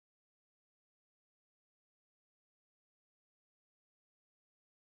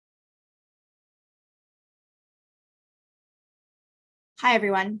Hi,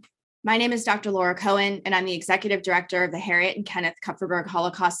 everyone. My name is Dr. Laura Cohen, and I'm the Executive Director of the Harriet and Kenneth Kupferberg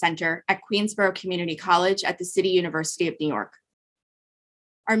Holocaust Center at Queensborough Community College at the City University of New York.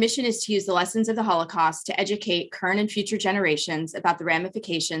 Our mission is to use the lessons of the Holocaust to educate current and future generations about the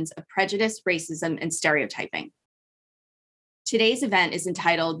ramifications of prejudice, racism, and stereotyping. Today's event is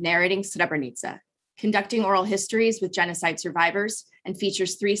entitled Narrating Srebrenica, Conducting Oral Histories with Genocide Survivors, and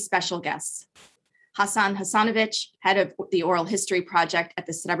features three special guests. Hasan Hasanovich, head of the Oral History Project at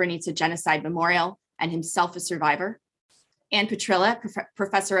the Srebrenica Genocide Memorial and himself a survivor. Ann Petrilla,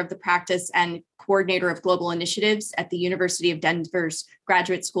 professor of the practice and coordinator of global initiatives at the University of Denver's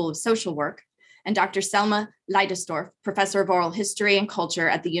Graduate School of Social Work. And Dr. Selma Leidesdorf, professor of oral history and culture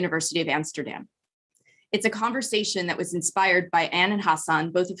at the University of Amsterdam. It's a conversation that was inspired by Ann and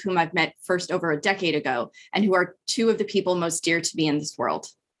Hasan, both of whom I've met first over a decade ago, and who are two of the people most dear to me in this world.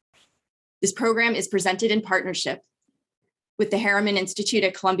 This program is presented in partnership with the Harriman Institute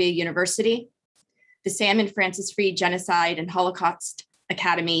at Columbia University, the Sam and Francis Freed Genocide and Holocaust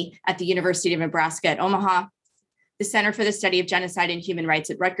Academy at the University of Nebraska at Omaha, the Center for the Study of Genocide and Human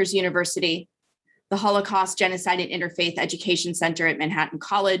Rights at Rutgers University, the Holocaust, Genocide, and Interfaith Education Center at Manhattan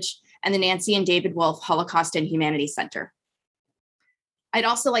College, and the Nancy and David Wolf Holocaust and Humanities Center. I'd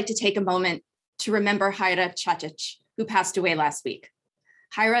also like to take a moment to remember Haira Chacic, who passed away last week.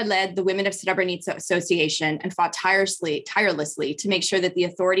 Haira led the Women of Srebrenica Association and fought tirelessly to make sure that the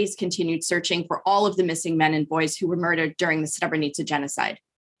authorities continued searching for all of the missing men and boys who were murdered during the Srebrenica genocide.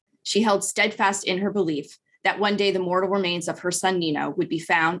 She held steadfast in her belief that one day the mortal remains of her son Nino would be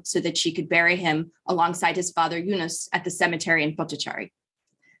found so that she could bury him alongside his father Yunus at the cemetery in Potocari.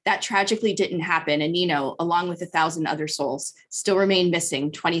 That tragically didn't happen, and Nino, along with 1,000 other souls, still remain missing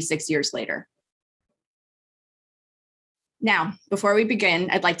 26 years later. Now, before we begin,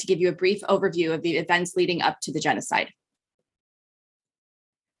 I'd like to give you a brief overview of the events leading up to the genocide.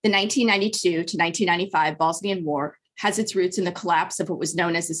 The 1992 to 1995 Bosnian War has its roots in the collapse of what was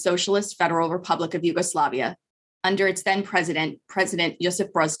known as the Socialist Federal Republic of Yugoslavia under its then President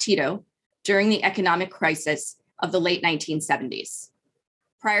Josip Broz Tito during the economic crisis of the late 1970s.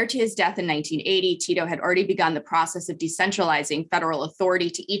 Prior to his death in 1980, Tito had already begun the process of decentralizing federal authority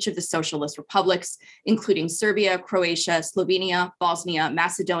to each of the socialist republics, including Serbia, Croatia, Slovenia, Bosnia,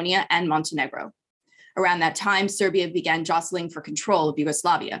 Macedonia, and Montenegro. Around that time, Serbia began jostling for control of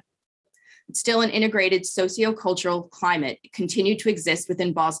Yugoslavia. Still, an integrated socio-cultural climate continued to exist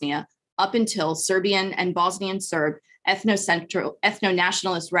within Bosnia up until Serbian and Bosnian Serb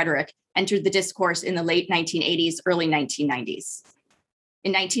ethno-nationalist rhetoric entered the discourse in the late 1980s, early 1990s.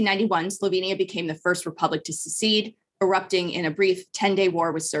 In 1991, Slovenia became the first republic to secede, erupting in a brief 10-day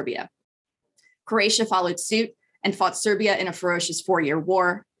war with Serbia. Croatia followed suit and fought Serbia in a ferocious 4-year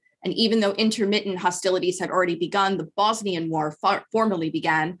war. And even though intermittent hostilities had already begun, the Bosnian War formally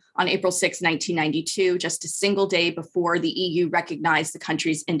began on April 6, 1992, just a single day before the EU recognized the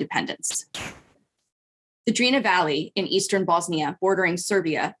country's independence. The Drina Valley in eastern Bosnia, bordering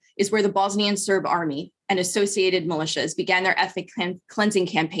Serbia, is where the Bosnian Serb army and associated militias began their ethnic cleansing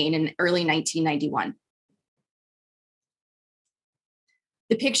campaign in early 1991.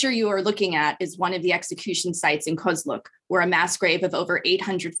 The picture you are looking at is one of the execution sites in Kozluk, where a mass grave of over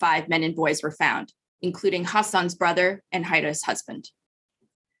 805 men and boys were found, including Hasan's brother and Haira's husband.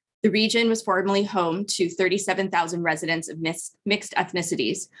 The region was formerly home to 37,000 residents of mixed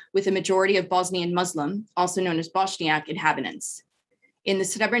ethnicities, with a majority of Bosnian Muslim, also known as Bosniak, inhabitants. In the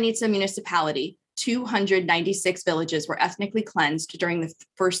Srebrenica municipality, 296 villages were ethnically cleansed during the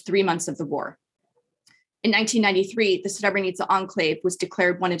first 3 months of the war. In 1993, the Srebrenica enclave was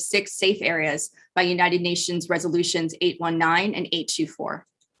declared one of 6 safe areas by United Nations Resolutions 819 and 824.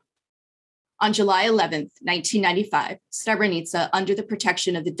 On July 11, 1995, Srebrenica, under the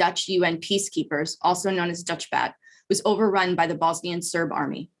protection of the Dutch UN peacekeepers, also known as Dutchbat, was overrun by the Bosnian Serb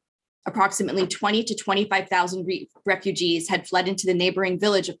army. Approximately 20 to 25,000 refugees had fled into the neighboring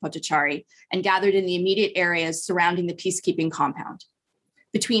village of Potocari and gathered in the immediate areas surrounding the peacekeeping compound.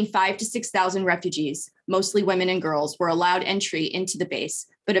 Between 5,000 to 6,000 refugees, mostly women and girls, were allowed entry into the base,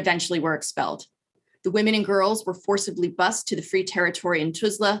 but eventually were expelled. The women and girls were forcibly bused to the free territory in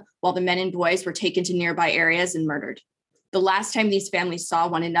Tuzla, while the men and boys were taken to nearby areas and murdered. The last time these families saw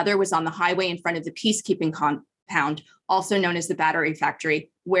one another was on the highway in front of the peacekeeping compound, also known as the Battery Factory,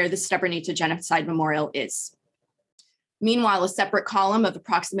 where the Srebrenica Genocide Memorial is. Meanwhile, a separate column of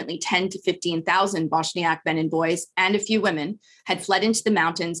approximately 10 to 15,000 Bosniak men and boys and a few women had fled into the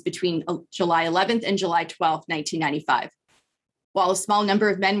mountains between July 11th and July 12th, 1995. While a small number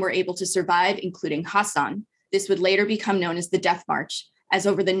of men were able to survive, including Hasan, this would later become known as the Death March, as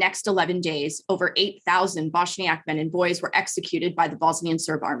over the next 11 days, over 8,000 Bosniak men and boys were executed by the Bosnian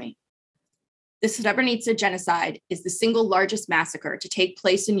Serb army. The Srebrenica genocide is the single largest massacre to take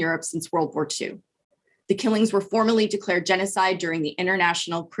place in Europe since World War II. The killings were formally declared genocide during the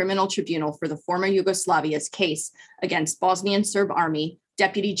International Criminal Tribunal for the former Yugoslavia's case against Bosnian Serb Army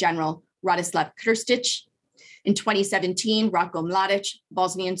Deputy General Radislav Krstić. In 2017, Ratko Mladic,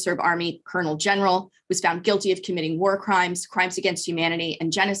 Bosnian Serb Army Colonel General, was found guilty of committing war crimes, crimes against humanity,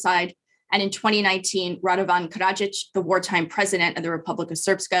 and genocide. And in 2019, Radovan Karadzic, the wartime president of the Republika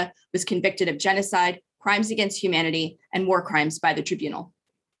Srpska, was convicted of genocide, crimes against humanity, and war crimes by the tribunal.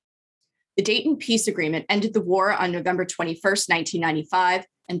 The Dayton Peace Agreement ended the war on November 21st, 1995,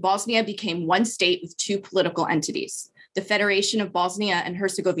 and Bosnia became one state with two political entities: the Federation of Bosnia and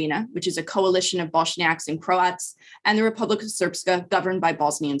Herzegovina, which is a coalition of Bosniaks and Croats, and the Republika Srpska, governed by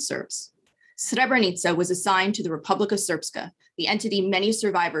Bosnian Serbs. Srebrenica was assigned to the Republika Srpska, the entity many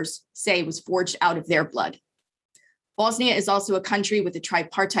survivors say was forged out of their blood. Bosnia is also a country with a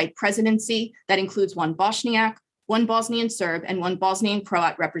tripartite presidency that includes one Bosniak, one Bosnian Serb, and one Bosnian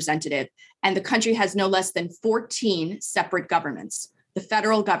Croat representative, and the country has no less than 14 separate governments: the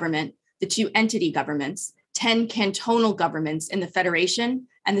federal government, the two entity governments, 10 cantonal governments in the federation,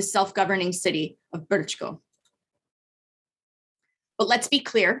 and the self-governing city of Brčko. But let's be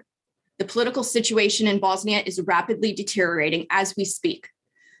clear, the political situation in Bosnia is rapidly deteriorating as we speak.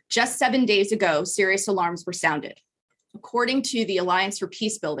 Just 7 days ago, serious alarms were sounded. According to the Alliance for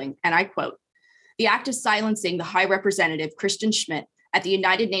Peacebuilding, and I quote, "The act of silencing the High Representative Christian Schmidt at the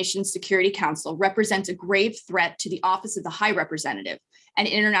United Nations Security Council represents a grave threat to the Office of the High Representative, an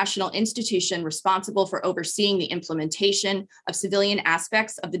international institution responsible for overseeing the implementation of civilian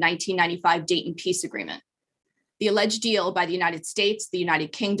aspects of the 1995 Dayton Peace Agreement. The alleged deal by the United States, the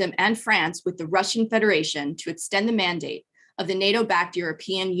United Kingdom, and France with the Russian Federation to extend the mandate of the NATO-backed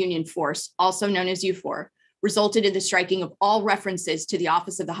European Union Force, also known as EUFOR, resulted in the striking of all references to the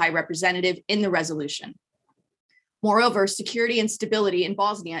Office of the High Representative in the resolution. Moreover, security and stability in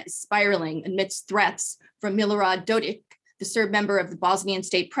Bosnia is spiraling amidst threats from Milorad Dodik, the Serb member of the Bosnian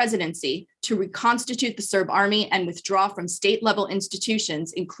state presidency, to reconstitute the Serb army and withdraw from state-level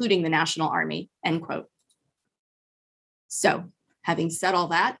institutions, including the National Army," end quote. So, having said all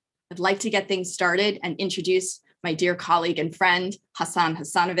that, I'd like to get things started and introduce my dear colleague and friend, Hasan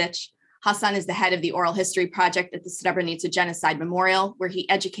Hasanovic. Hasan is the head of the Oral History Project at the Srebrenica Genocide Memorial, where he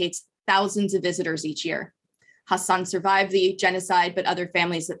educates thousands of visitors each year. Hasan survived the genocide, but other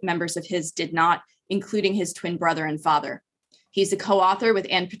family members of his did not, including his twin brother and father. He's a co-author with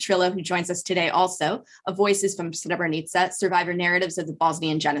Ann Petrillo, who joins us today also, of Voices from Srebrenica, Survivor Narratives of the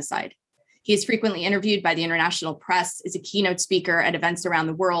Bosnian Genocide. He is frequently interviewed by the international press, is a keynote speaker at events around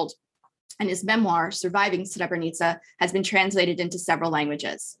the world, and his memoir, Surviving Srebrenica, has been translated into several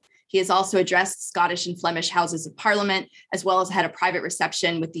languages. He has also addressed Scottish and Flemish Houses of Parliament, as well as had a private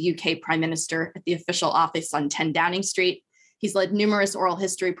reception with the UK Prime Minister at the official office on 10 Downing Street. He's led numerous oral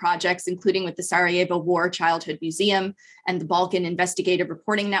history projects, including with the Sarajevo War Childhood Museum and the Balkan Investigative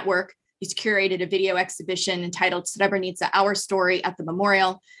Reporting Network. He's curated a video exhibition entitled Srebrenica, Our Story at the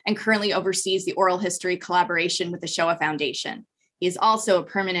Memorial, and currently oversees the oral history collaboration with the Shoah Foundation. He is also a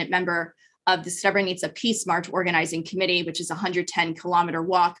permanent member of the Srebrenica Peace March Organizing Committee, which is a 110-kilometer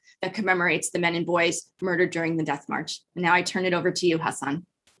walk that commemorates the men and boys murdered during the Death March. And now I turn it over to you, Hasan.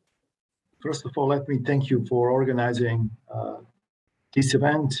 First of all, let me thank you for organizing this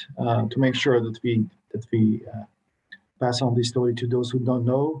event to make sure that we pass on this story to those who don't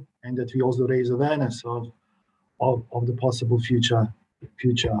know, and that we also raise awareness of the possible future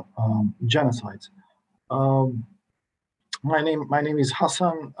genocides. My name is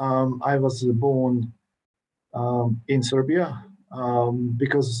Hasan. I was born in Serbia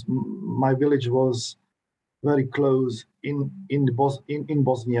because my village was very close in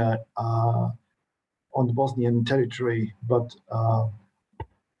Bosnia, on the Bosnian territory, but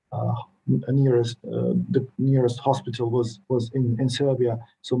the nearest hospital was in Serbia,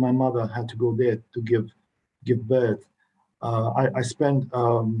 so my mother had to go there to give birth. I spent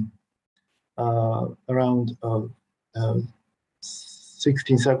around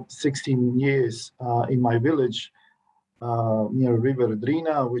 16 years in my village near River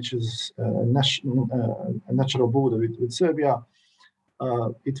Drina, which is a natural border with Serbia.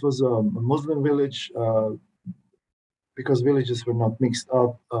 It was a Muslim village because villages were not mixed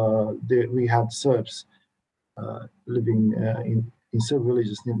up. We had Serbs living in Serb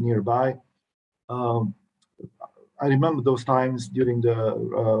villages nearby. I remember those times during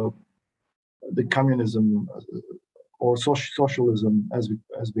the communism or socialism, as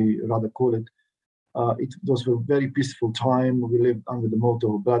we rather call it, It was a very peaceful time. We lived under the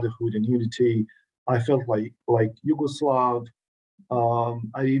motto of brotherhood and unity. I felt like Yugoslav.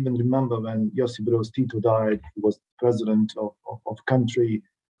 I even remember when Josip Broz Tito died, he was president of country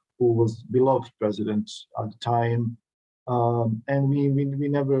who was beloved president at the time. And we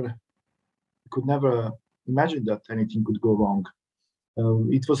never could never imagine that anything could go wrong.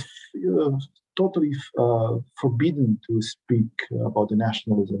 It was totally forbidden to speak about the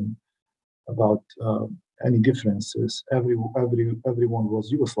nationalism, about any differences. Everyone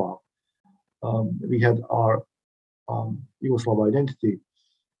was Yugoslav. We had our Yugoslav identity.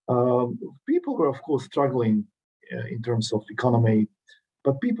 People were, of course, struggling in terms of economy,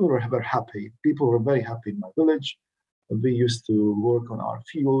 but people were happy. People were very happy in my village. We used to work on our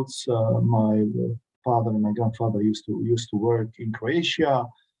fields. My father and my grandfather used to work in Croatia.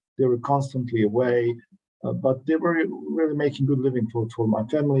 They were constantly away, but they were really making good living for my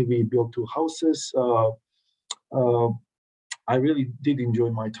family. We built 2 houses. I really did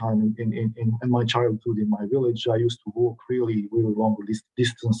enjoy my time in my childhood in my village. I used to walk really long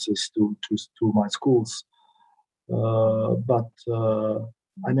distances to my schools, but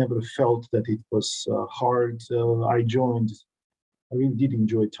I never felt that it was hard. I really did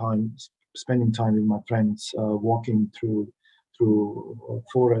enjoy spending time with my friends, walking through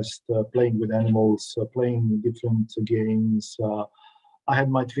forest, playing with animals, playing different games. I had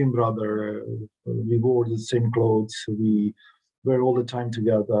my twin brother. We wore the same clothes. We were all the time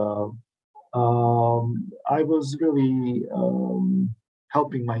together. I was really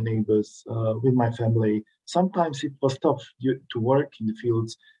helping my neighbors with my family. Sometimes it was tough to work in the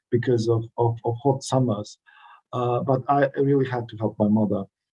fields because of hot summers, but I really had to help my mother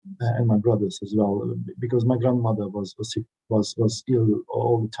and my brothers as well, because my grandmother was sick, was ill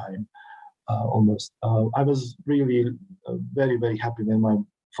all the time, almost. I was really very happy when my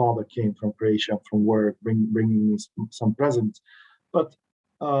father came from Croatia from work, bringing me some presents. But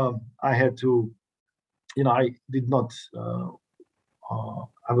I had to, I did not.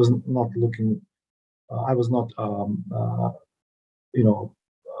 I was not looking. I was not,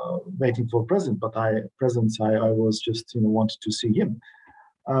 waiting for a present, but I was just, wanted to see him.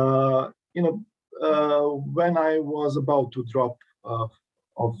 When I was about to drop to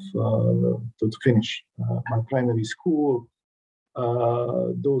finish my primary school,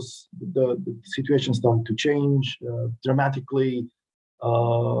 the situation started to change dramatically.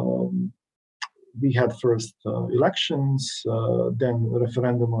 We had first elections, then a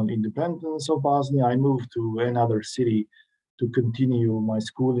referendum on independence of Bosnia. I moved to another city to continue my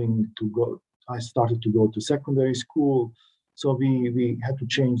schooling. I started to go to secondary school. So we had to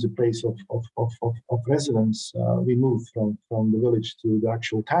change the place of residence. We moved from the village to the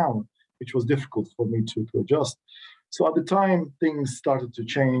actual town, which was difficult for me to adjust. So at the time, things started to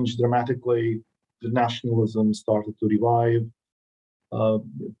change dramatically. The nationalism started to revive.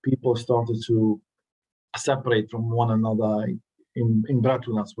 People started to separate from one another. In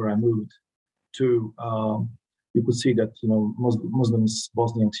Bratunac, where I moved to, you could see that Muslims,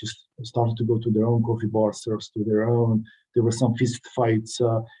 Bosniaks started to go to their own coffee bars, serves to their own. There were some fist fights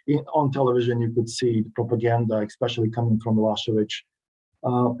on television. You could see propaganda, especially coming from Milosevic,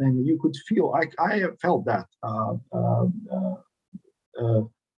 and you could feel. I felt that.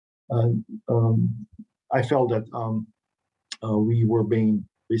 I felt that we were being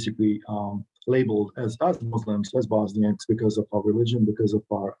basically labeled as Muslims, as Bosniaks, because of our religion, because of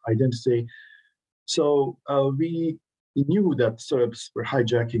our identity. So we knew that Serbs were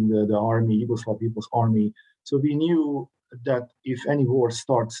hijacking the army, Yugoslav People's Army. So we knew that if any war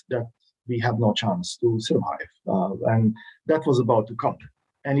starts, that we have no chance to survive. And that was about to come.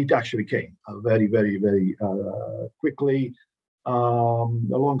 And it actually came very quickly. A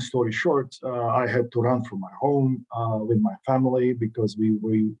long story short, I had to run from my home with my family because we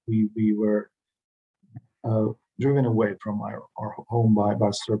were driven away from our home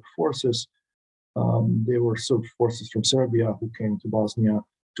by Serb forces. They were Serb forces from Serbia who came to Bosnia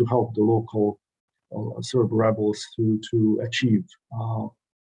to help the local Serb rebels to achieve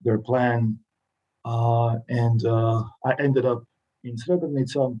their plan. And I ended up in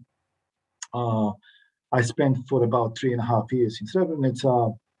Srebrenica. I spent for about 3.5 years in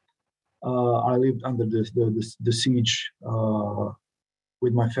Srebrenica. I lived under the siege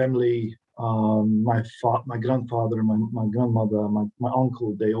with my family. My grandfather, my grandmother, my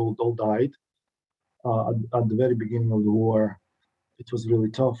uncle, they all died at the very beginning of the war. It was really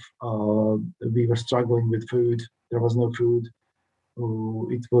tough. We were struggling with food. There was no food.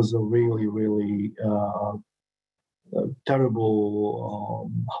 It was a really terrible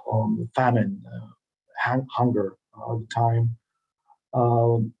famine, hunger at the time.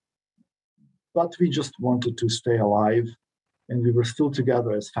 but we just wanted to stay alive, and we were still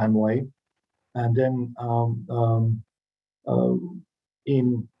together as family. And then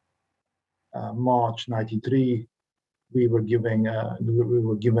in March '93, we were given a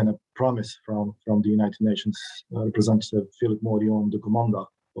promise from the United Nations representative Philip Morion, the commander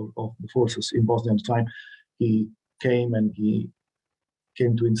of the forces in Bosnia at the time. He came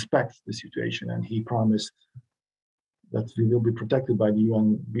to inspect the situation, and he promised that we will be protected by the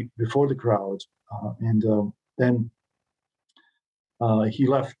UN before the crowd. Then he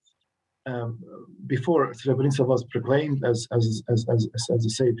left before Srebrenica was proclaimed as a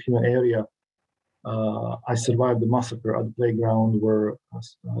safe human area. I survived the massacre at the playground where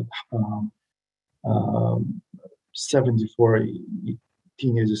 74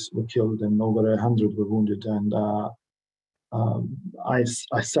 teenagers were killed and over 100 were wounded. And I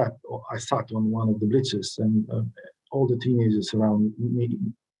sat on one of the bleachers, and all the teenagers around me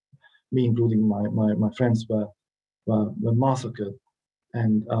including my friends, were massacred.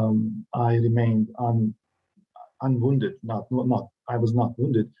 And I remained unwounded. I was not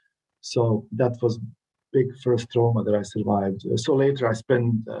wounded. So that was big first trauma that I survived. So later I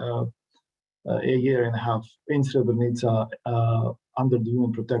spent a year and a half in Srebrenica under the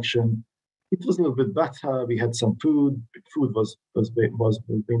UN protection. It was a little bit better. We had some food. Food was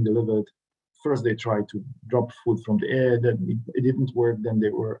being delivered. First they tried to drop food from the air. Then it didn't work. Then they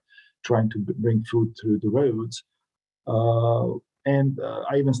were trying to bring food through the roads. And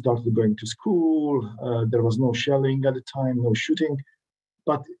I even started going to school. There was no shelling at the time, no shooting.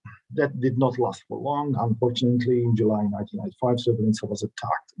 But that did not last for long. Unfortunately, in July 1995, Srebrenica was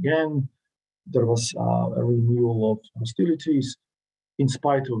attacked again. There was a renewal of hostilities. In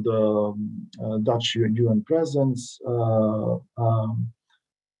spite of the Dutch UN presence,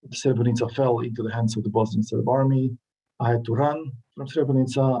 Srebrenica fell into the hands of the Bosnian Serb army. I had to run from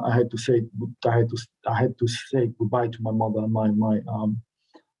Srebrenica. I had to say goodbye to my mother, my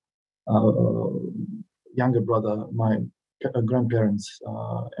younger brother, my grandparents,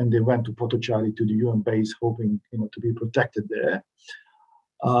 and they went to Potocari, to the UN base, hoping to be protected there.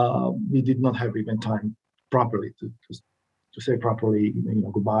 We did not have even time properly to say properly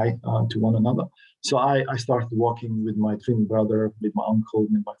goodbye to one another. So I started walking with my twin brother, with my uncle,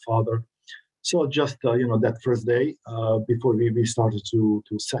 with my father. So just that first day before we started to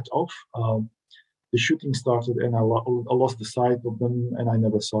set off, the shooting started, and I lost the sight of them, and I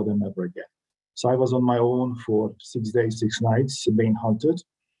never saw them ever again. So I was on my own for 6 days, 6 nights, being hunted.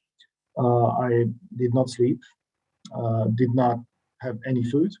 I did not sleep, did not have any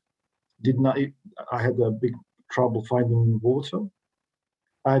food, I had a big trouble finding water.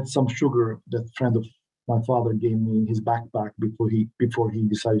 I had some sugar that a friend of my father gave me in his backpack before he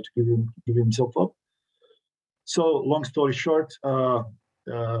decided to give himself up. So long story short,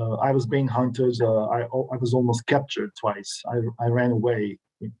 I was being hunted. I was almost captured twice. I ran away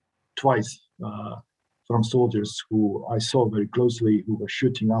twice from soldiers who I saw very closely, who were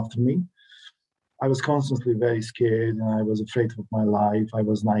shooting after me. I was constantly very scared, and I was afraid of my life. I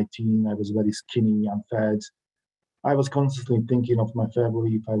was 19. I was very skinny, unfed. I was constantly thinking of my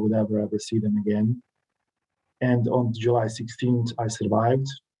family, if I would ever see them again. And on July 16th, I survived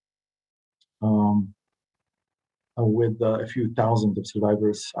with a few thousand of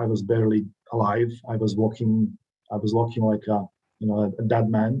survivors. I was barely alive. I was walking like a dead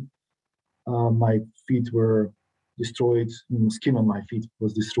man. My feet were destroyed. Skin on my feet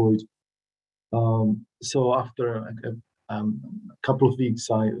was destroyed. So after a couple of weeks,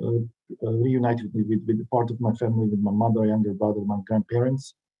 I reunited with part of my family, with my mother, younger brother, my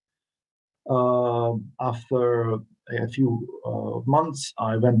grandparents. After a few months,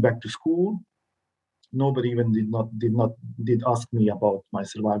 I went back to school. Nobody even did ask me about my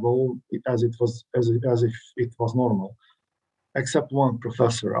survival, as if it was normal. Except one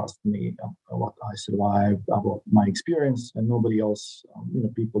professor asked me what I survived, about my experience, and nobody else,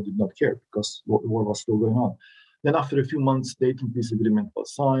 people did not care, because the war was still going on. Then after a few months, the Dayton Peace Agreement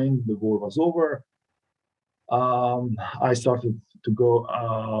was signed, the war was over. I started to go,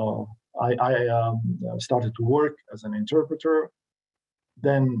 I started to work as an interpreter,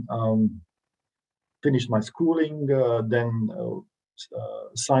 then finished my schooling, then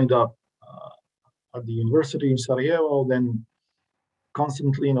signed up at the university in Sarajevo, then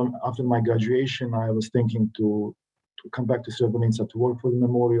constantly, after my graduation, I was thinking to come back to Srebrenica to work for the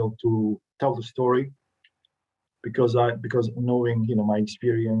memorial, to tell the story, because knowing my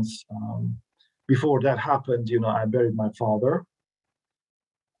experience. Before that happened, I buried my father.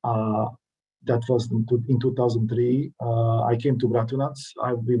 That was in 2003. I came to Bratunac.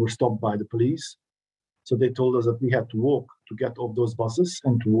 We were stopped by the police, so they told us that we had to walk to get off those buses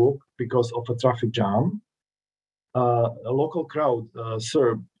and to walk because of a traffic jam. A local crowd,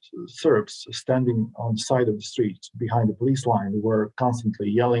 Serbs standing on the side of the street behind the police line, were constantly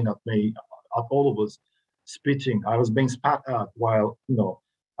yelling at me, at all of us, spitting. I was being spat at while,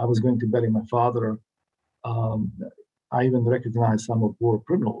 I was going to bury my father. I even recognized some of war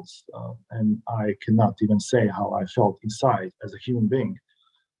criminals, and I cannot even say how I felt inside as a human being.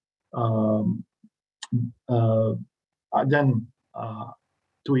 Then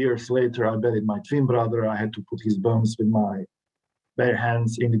 2 years later, I buried my twin brother. I had to put his bones with my bare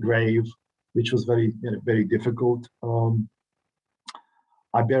hands in the grave, which was very, very difficult.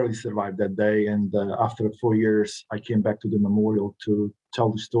 I barely survived that day, and after 4 years, I came back to the memorial to tell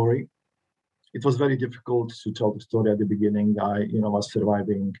the story. It was very difficult to tell the story at the beginning. I, was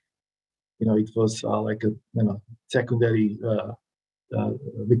surviving. It was like a, secondary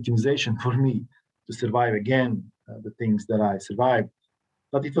victimization for me to survive again the things that I survived.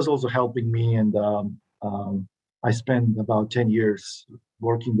 But it was also helping me, and I spent about 10 years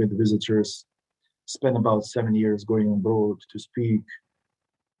working with visitors, spent about 7 years going abroad to speak.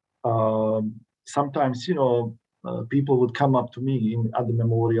 Sometimes, people would come up to me at the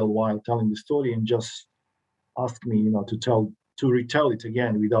memorial while telling the story and just ask me, to retell it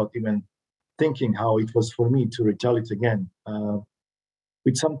again without even thinking how it was for me to retell it again,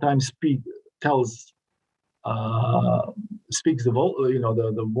 which sometimes speaks the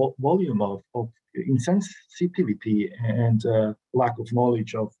volume of insensitivity and lack of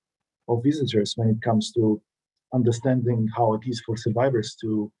knowledge of visitors when it comes to understanding how it is for survivors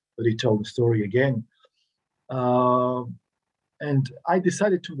to retell the story again. And I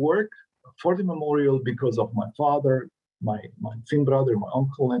decided to work for the memorial because of my father, my twin brother, my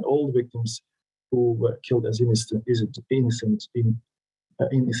uncle, and all the victims who were killed as innocent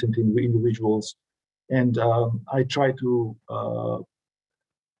individuals. And I try to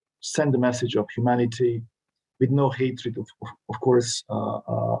send a message of humanity with no hatred. Of course,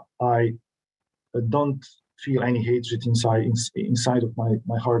 I don't feel any hatred inside of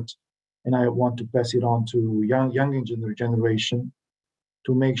my heart, and I want to pass it on to younger generation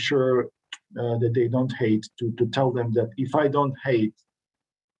to make sure that they don't hate. To tell them that if I don't hate,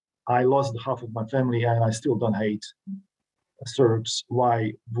 I lost half of my family, and I still don't hate Serbs.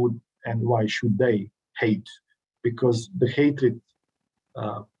 Why should they hate? Because the hatred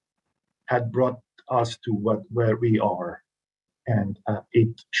had brought us to where we are, and it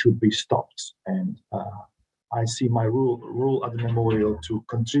should be stopped. And I see my role at the memorial to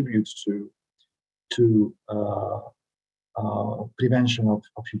contribute to prevention of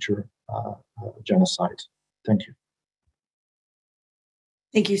future genocide. Thank you.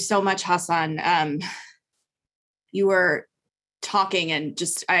 Thank you so much, Hassan. You were talking, and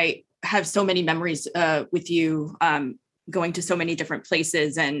I have so many memories with you going to so many different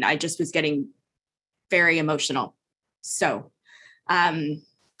places, and I just was getting very emotional. So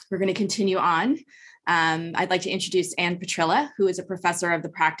we're going to continue on. I'd like to introduce Anne Petrilla, who is a professor of the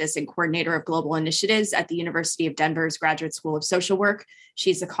practice and coordinator of global initiatives at the University of Denver's Graduate School of Social Work.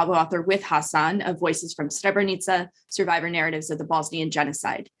 She's a co-author with Hassan of Voices from Srebrenica, Survivor Narratives of the Bosnian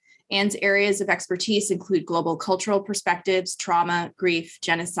Genocide. Anne's areas of expertise include global cultural perspectives, trauma, grief,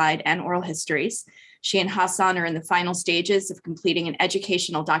 genocide, and oral histories. She and Hassan are in the final stages of completing an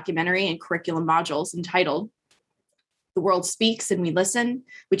educational documentary and curriculum modules entitled The World Speaks and We Listen,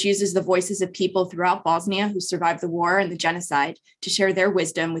 which uses the voices of people throughout Bosnia who survived the war and the genocide to share their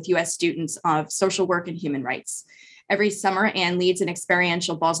wisdom with U.S. students of social work and human rights. Every summer, Anne leads an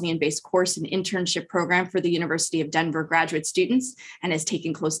experiential Bosnian-based course and internship program for the University of Denver graduate students and has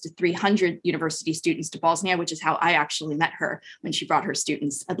taken close to 300 university students to Bosnia, which is how I actually met her when she brought her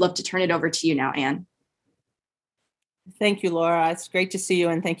students. I'd love to turn it over to you now, Anne. Thank you, Laura. It's great to see you,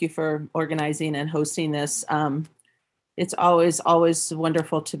 and thank you for organizing and hosting this. It's always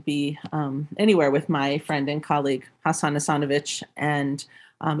wonderful to be anywhere with my friend and colleague, Hassan Hasanovic, and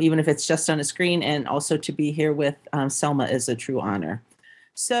even if it's just on a screen, and also to be here with Selma is a true honor.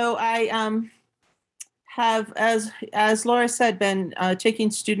 So I have, as Laura said, been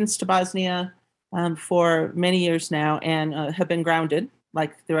taking students to Bosnia for many years now, and have been grounded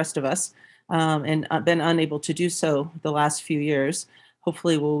like the rest of us, and been unable to do so the last few years.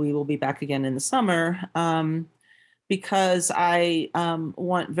 Hopefully we will be back again in the summer. Because I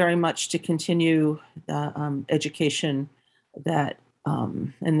want very much to continue the education that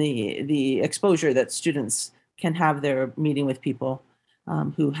and the exposure that students can have their meeting with people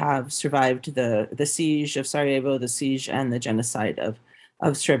who have survived the siege of Sarajevo, the siege and the genocide of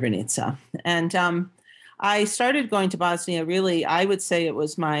Srebrenica. And I started going to Bosnia, really, I would say it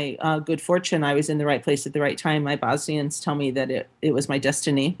was my good fortune. I was in the right place at the right time. My Bosnians tell me that it was my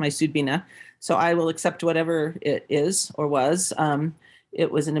destiny, my sudbina. So I will accept whatever it is or was.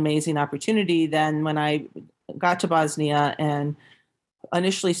 It was an amazing opportunity. Then when I got to Bosnia and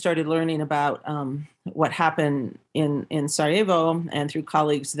initially started learning about what happened in Sarajevo and through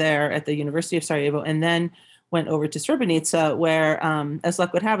colleagues there at the University of Sarajevo, and then went over to Srebrenica, where, as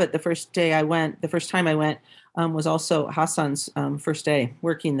luck would have it, the first time I went, was also Hassan's first day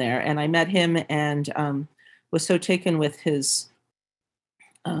working there. And I met him and was so taken with his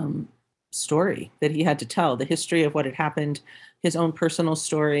story that he had to tell, the history of what had happened, his own personal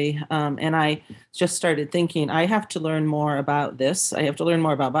story. And I just started thinking, I have to learn more about this. I have to learn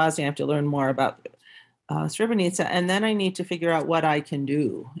more about Bosnia. I have to learn more about Srebrenica. And then I need to figure out what I can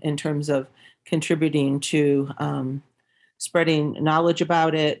do in terms of contributing to spreading knowledge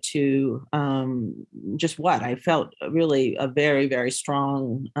about it, to just what I felt really a very, very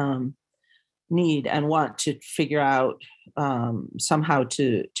strong need and want to figure out somehow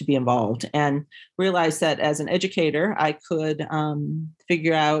to be involved, and realize that as an educator, I could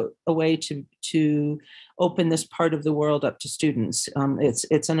figure out a way to open this part of the world up to students.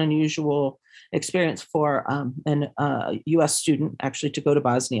 It's an unusual experience for a U.S. student actually to go to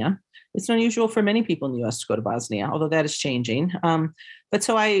Bosnia. It's unusual for many people in the U.S. to go to Bosnia, although that is changing. But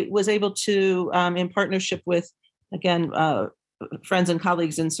so I was able to, in partnership with, again, friends and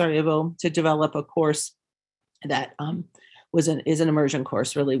colleagues in Sarajevo, to develop a course that is an immersion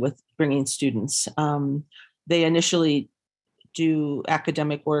course, really, with bringing students. They initially do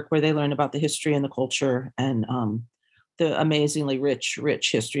academic work where they learn about the history and the culture and the amazingly rich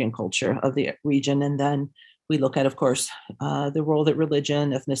history and culture of the region. And then we look at, of course, the role that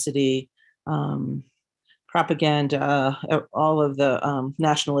religion, ethnicity, propaganda, all of the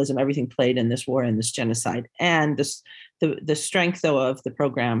nationalism, everything played in this war and this genocide. And the strength, though, of the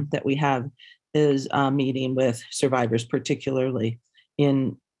program that we have is meeting with survivors, particularly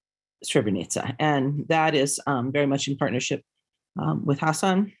in Srebrenica. And that is very much in partnership with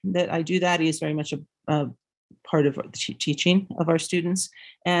Hassan that I do that. He is very much a part of the teaching of our students.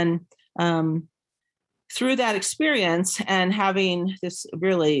 And through that experience and having this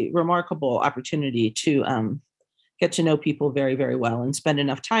really remarkable opportunity to get to know people very, very well and spend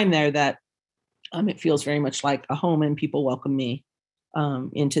enough time there that it feels very much like a home, and people welcome me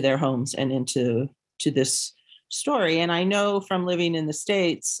into their homes and into this story. And I know from living in the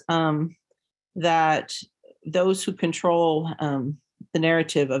States that those who control the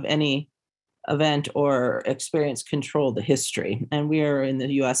narrative of any event or experience control the history. And we are in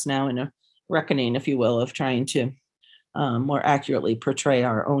the US now in a reckoning, if you will, of trying to more accurately portray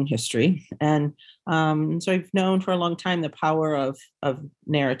our own history. And so I've known for a long time the power of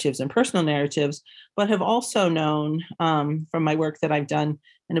narratives and personal narratives, but have also known from my work that I've done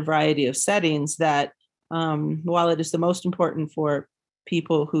in a variety of settings that while it is the most important for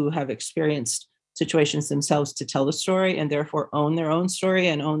people who have experienced situations themselves to tell the story and therefore own their own story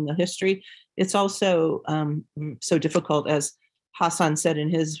and own the history, it's also so difficult, as Hassan said in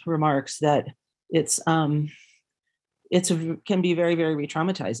his remarks, that it can be very, very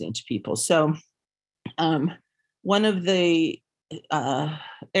re-traumatizing to people. So one of the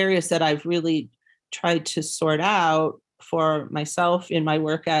areas that I've really tried to sort out for myself in my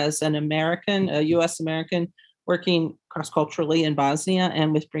work as an American, a US American, working cross-culturally in Bosnia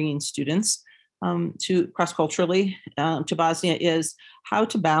and with bringing students to cross-culturally to Bosnia, is how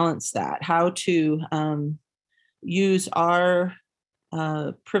to balance that, how to use our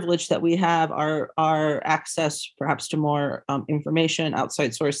privilege that we have, our access perhaps to more information,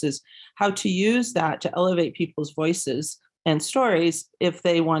 outside sources, how to use that to elevate people's voices and stories if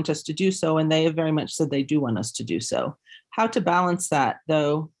they want us to do so. And they have very much said they do want us to do so. How to balance that,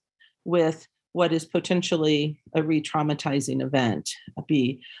 though, with what is potentially a re-traumatizing event,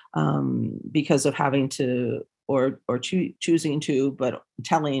 because of having to or choosing to, but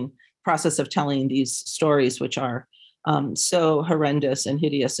process of telling these stories, which are so horrendous and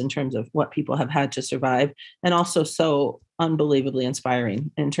hideous in terms of what people have had to survive, and also so unbelievably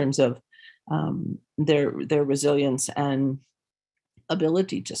inspiring in terms of their resilience and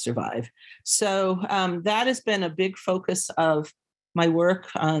ability to survive. So that has been a big focus of my work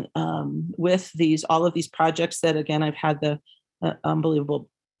with all of these projects that, again, I've had the unbelievable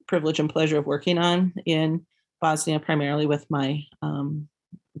privilege and pleasure of working on in Bosnia, primarily with my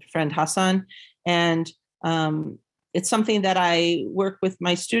friend Hassan. And it's something that I work with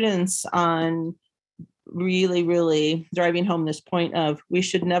my students on, really, really driving home this point of we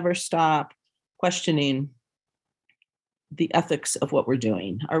should never stop questioning the ethics of what we're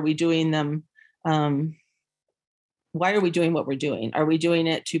doing. Are we doing them why are we doing what we're doing? Are we doing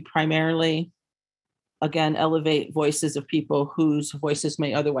it to primarily, again, elevate voices of people whose voices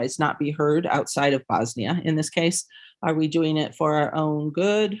may otherwise not be heard outside of Bosnia in this case? Are we doing it for our own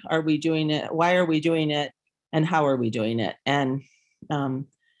good? Are we doing it? Why are we doing it? And how are we doing it? And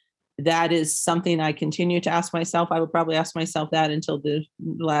that is something I continue to ask myself. I would probably ask myself that until the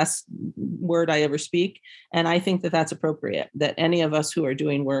last word I ever speak. And I think that that's appropriate, that any of us who are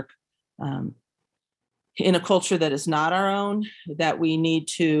doing work in a culture that is not our own, that we need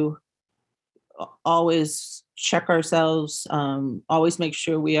to always check ourselves, always make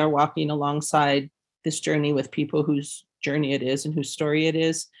sure we are walking alongside this journey with people whose journey it is and whose story it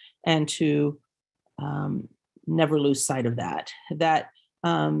is, and to never lose sight of that.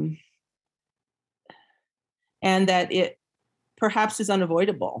 And that it perhaps is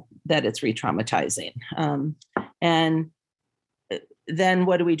unavoidable that it's re-traumatizing. And then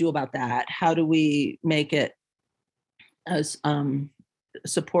what do we do about that? How do we make it as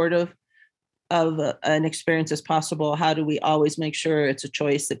supportive of an experience as possible? How do we always make sure it's a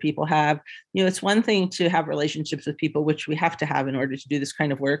choice that people have? You know, it's one thing to have relationships with people, which we have to have in order to do this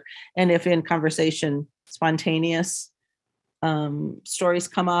kind of work. And if in conversation, spontaneous stories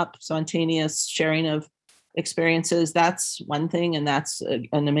come up, spontaneous sharing of experiences, that's one thing. And that's an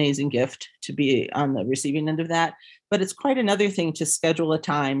amazing gift to be on the receiving end of that. But it's quite another thing to schedule a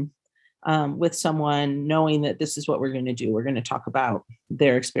time with someone, knowing that this is what we're going to do. We're going to talk about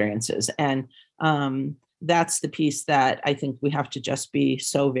their experiences. And that's the piece that I think we have to just be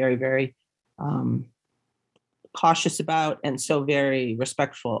so very, very cautious about, and so very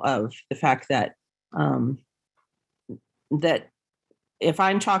respectful of the fact that that if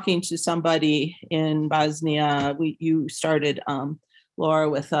I'm talking to somebody in Bosnia, you started, Laura,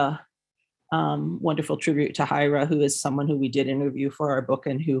 with a wonderful tribute to Hira, who is someone who we did interview for our book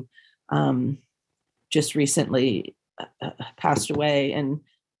and who just recently passed away. And,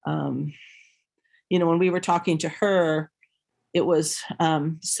 you know, when we were talking to her, it was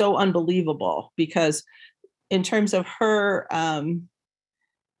so unbelievable, because in terms of her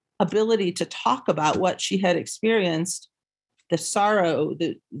ability to talk about what she had experienced, the sorrow,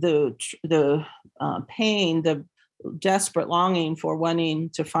 the pain, the desperate longing for wanting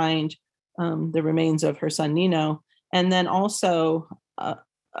to find the remains of her son Nino, and then also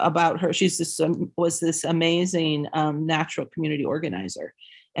about her, was this amazing natural community organizer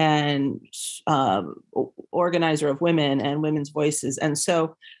and organizer of women and women's voices. And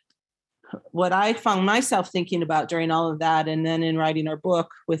so what I found myself thinking about during all of that, and then in writing our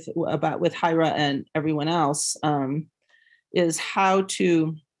book with Hira and everyone else, is how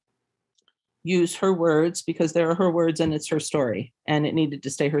to use her words, because there are her words and it's her story and it needed to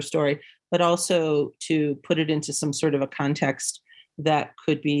stay her story, but also to put it into some sort of a context that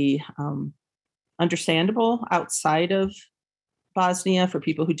could be understandable outside of Bosnia for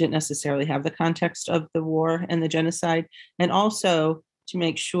people who didn't necessarily have the context of the war and the genocide, and also to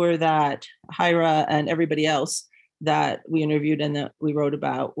make sure that Hira and everybody else that we interviewed and that we wrote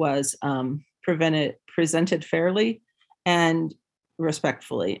about was presented fairly and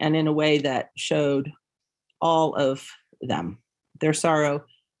respectfully, and in a way that showed all of them, their sorrow,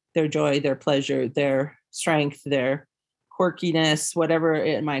 their joy, their pleasure, their strength, their quirkiness, whatever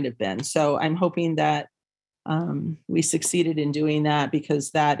it might have been. So I'm hoping that we succeeded in doing that, because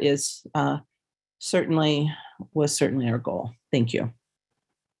that is certainly our goal. Thank you.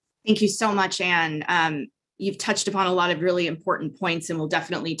 Thank you so much, Anne. You've touched upon a lot of really important points, and we'll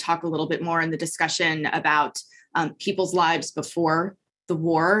definitely talk a little bit more in the discussion about people's lives before the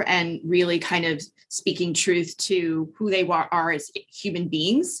war, and really kind of speaking truth to who they are as human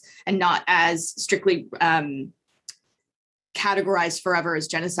beings, and not as strictly categorized forever as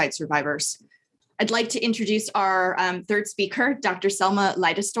genocide survivors. I'd like to introduce our third speaker, Dr. Selma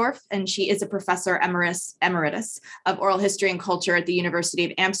Leidesdorf, and she is a professor emeritus of oral history and culture at the University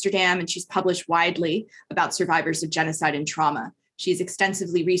of Amsterdam, and she's published widely about survivors of genocide and trauma. She's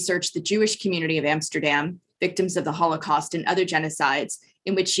extensively researched the Jewish community of Amsterdam, victims of the Holocaust and other genocides,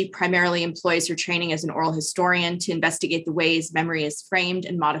 in which she primarily employs her training as an oral historian to investigate the ways memory is framed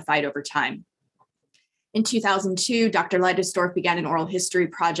and modified over time. In 2002, Dr. Leidesdorf began an oral history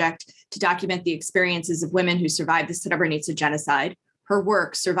project to document the experiences of women who survived the Srebrenica genocide. Her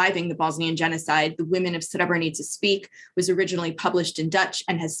work, Surviving the Bosnian Genocide, The Women of Srebrenica Speak, was originally published in Dutch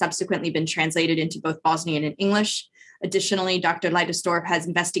and has subsequently been translated into both Bosnian and English. Additionally, Dr. Leidesdorf has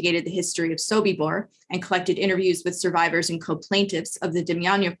investigated the history of Sobibor and collected interviews with survivors and co-plaintiffs of the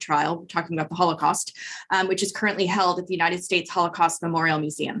Demjanjuk trial, talking about the Holocaust, which is currently held at the United States Holocaust Memorial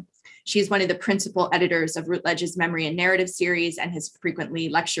Museum. She is one of the principal editors of Routledge's Memory and Narrative series and has frequently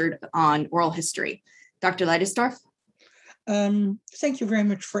lectured on oral history. Dr. Leidesdorf? Thank you very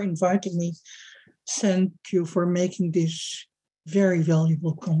much for inviting me. Thank you for making this very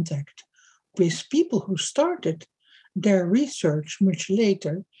valuable contact with people who started their research much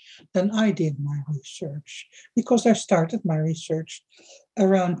later than I did my research, because I started my research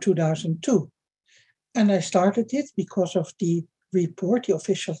around 2002. And I started it because of the report, the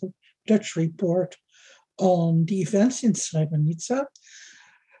official Dutch report on the events in Srebrenica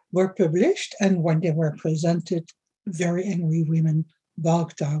were published. And when they were presented, very angry women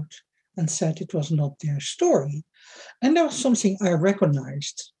walked out and said it was not their story. And that was something I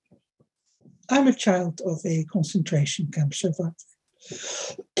recognized. I'm a child of a concentration camp survivor.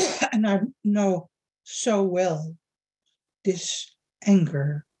 And I know so well this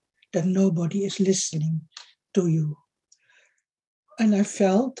anger that nobody is listening to you. And I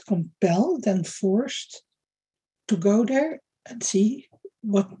felt compelled and forced to go there and see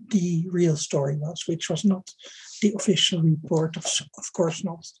what the real story was, which was not the official report, of course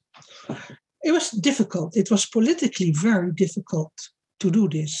not. It was difficult. It was politically very difficult to do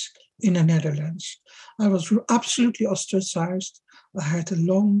this in the Netherlands. I was absolutely ostracized. I had a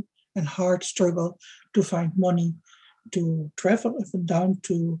long and hard struggle to find money to travel up and down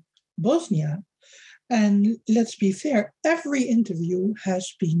to Bosnia. And let's be fair, every interview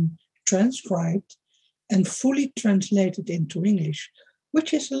has been transcribed and fully translated into English,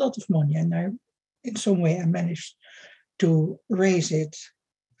 which is a lot of money. And in some way, I managed to raise it.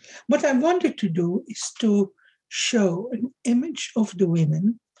 What I wanted to do is to show an image of the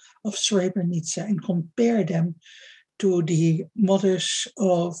women of Srebrenica and compare them to the mothers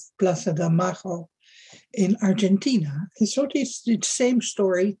of Plaza de Mayo in Argentina. And so it's the same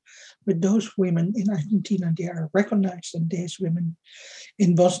story with those women in Argentina. They are recognized, and these women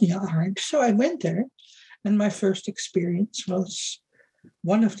in Bosnia aren't. So I went there, and my first experience was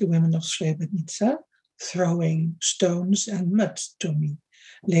one of the women of Srebrenica throwing stones and mud to me.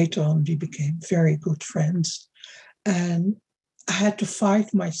 Later on, we became very good friends. And I had to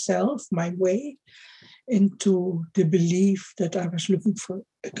fight myself, my way into the belief that I was looking for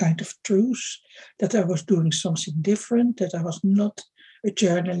a kind of truth, that I was doing something different, that I was not a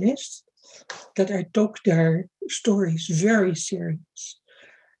journalist, that I took their stories very serious.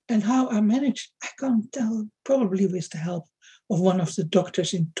 And how I managed, I can't tell, probably with the help of one of the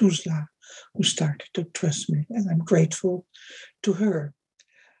doctors in Tuzla who started to trust me, and I'm grateful to her.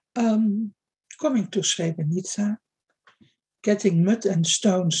 Coming to Srebrenica, getting mud and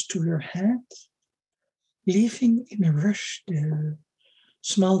stones to your head, leaving in a rush the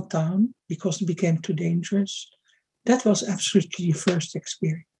small town because it became too dangerous. That was absolutely the first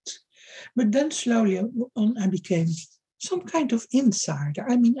experience. But then slowly on, I became some kind of insider.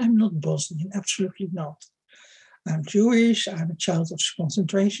 I mean, I'm not Bosnian, absolutely not. I'm Jewish, I'm a child of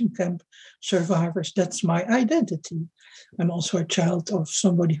concentration camp survivors. That's my identity. I'm also a child of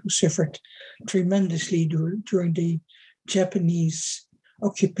somebody who suffered tremendously during the Japanese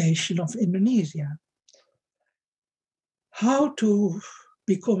occupation of Indonesia. How to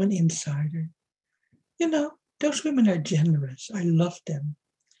become an insider? You know, those women are generous. I love them.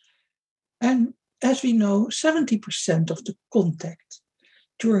 And as we know, 70% of the contact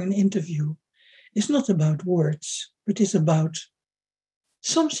during an interview is not about words, but is about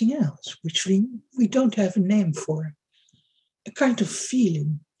something else, which we don't have a name for. A kind of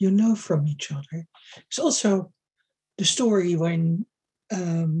feeling you know from each other. It's also the story when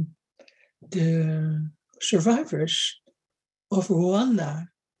the survivors of Rwanda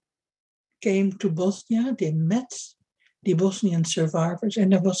came to Bosnia. They met the Bosnian survivors,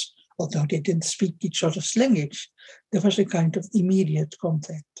 and there was, although they didn't speak each other's language, there was a kind of immediate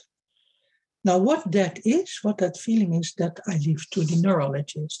contact. Now, what that feeling is, that I leave to the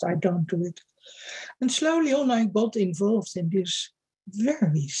neurologist. I don't do it. And slowly on, I got involved in this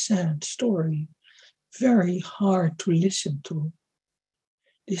very sad story, very hard to listen to.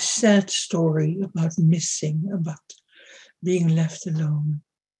 This sad story about missing, about being left alone,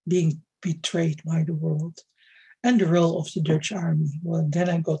 being betrayed by the world, and the role of the Dutch army. Well, then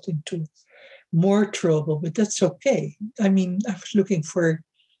I got into more trouble, but that's okay. I mean, I was looking for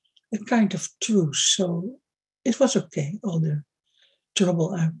a kind of truth, so it was okay, all the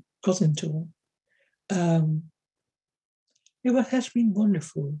trouble I got into. It has been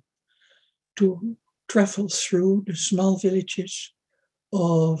wonderful to travel through the small villages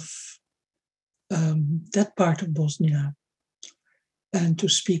of that part of Bosnia and to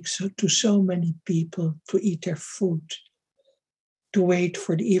speak to so many people, to eat their food, to wait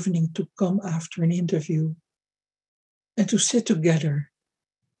for the evening to come after an interview, and to sit together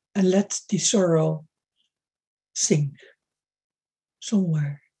and let the sorrow sink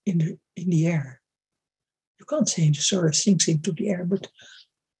somewhere in the air. You can't say the sort of things into the air, but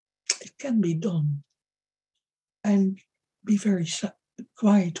it can be done. And be very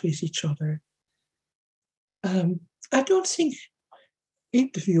quiet with each other. I don't think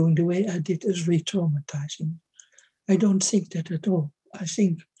interviewing the way I did is re-traumatizing. I don't think that at all. I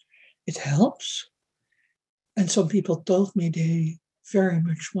think it helps. And some people told me they very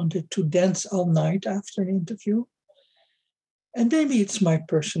much wanted to dance all night after an interview. And maybe it's my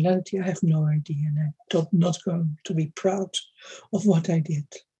personality. I have no idea. And I'm not going to be proud of what I did.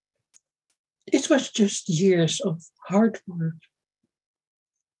 It was just years of hard work,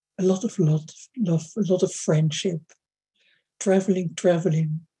 a lot of love, a lot of friendship,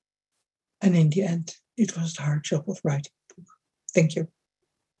 traveling. And in the end, it was the hard job of writing a book. Thank you.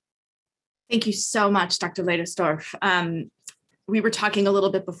 Thank you so much, Dr. Ledersdorf. We were talking a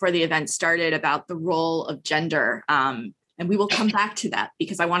little bit before the event started about the role of gender, and we will come back to that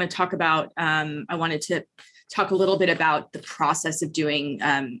because I want to talk about, I wanted to talk a little bit about the process of doing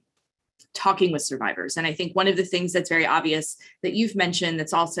talking with survivors. And I think one of the things that's very obvious that you've mentioned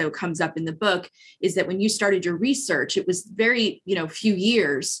that's also comes up in the book is that when you started your research, it was very, few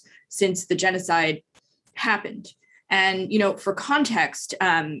years since the genocide happened. And, for context,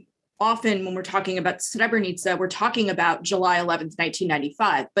 often when we're talking about Srebrenica, we're talking about July 11th,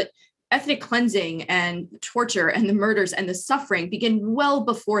 1995, but ethnic cleansing and torture and the murders and the suffering begin well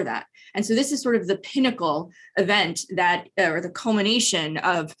before that. And so this is sort of the pinnacle event that, or the culmination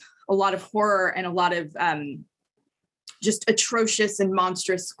of a lot of horror and a lot of just atrocious and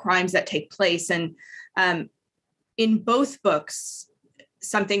monstrous crimes that take place. And in both books,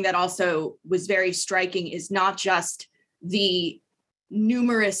 something that also was very striking is not just the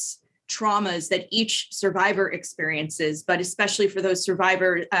numerous traumas that each survivor experiences, but especially for those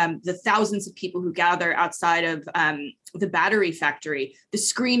survivors, the thousands of people who gather outside of the battery factory, the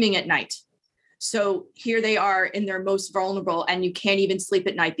screaming at night. So here they are in their most vulnerable, and you can't even sleep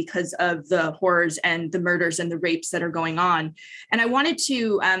at night because of the horrors and the murders and the rapes that are going on. And I wanted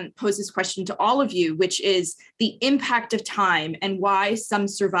to pose this question to all of you, which is the impact of time and why some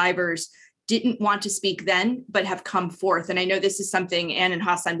survivors didn't want to speak then, but have come forth. And I know this is something, Anne and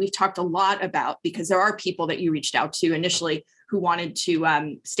Hassan, we've talked a lot about because there are people that you reached out to initially who wanted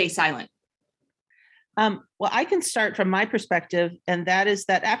to stay silent. Well, I can start from my perspective, and that is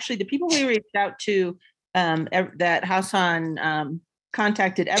that actually the people we reached out to, that Hassan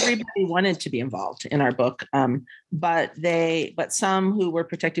contacted, everybody wanted to be involved in our book, but some who were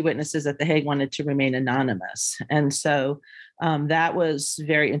protected witnesses at The Hague wanted to remain anonymous, and so that was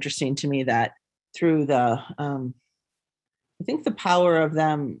very interesting to me. That through the, I think the power of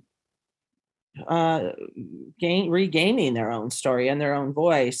them regaining their own story and their own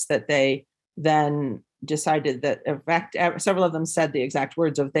voice, that they then decided that, in fact, several of them said the exact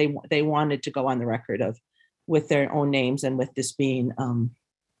words of they wanted to go on the record of with their own names and with this being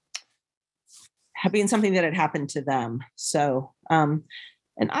something that had happened to them. So, and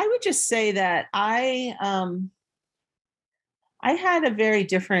I would just say that I had a very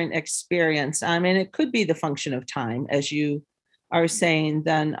different experience. I mean, it could be the function of time, as you are saying.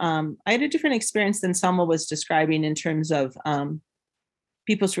 Then I had a different experience than Selma was describing in terms of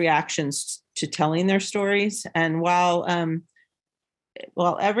people's reactions to telling their stories. And while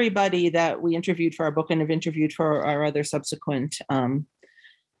everybody that we interviewed for our book and have interviewed for our other subsequent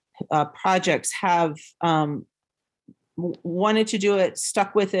projects have wanted to do it,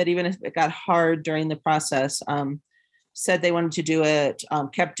 stuck with it, even if it got hard during the process, said they wanted to do it,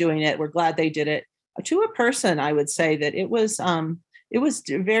 kept doing it. We're glad they did it. To a person, I would say that it was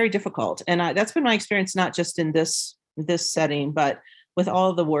very difficult. And that's been my experience, not just in this setting, but with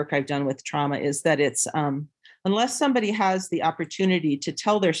all the work I've done with trauma, is that it's unless somebody has the opportunity to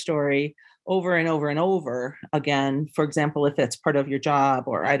tell their story over and over and over again, for example, if it's part of your job,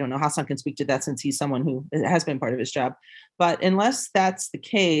 or I don't know, Hassan can speak to that since he's someone who has been part of his job. But unless that's the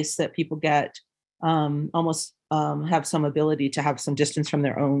case, that people get almost have some ability to have some distance from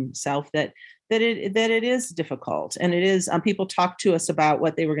their own self, that it is difficult. And it is, people talk to us about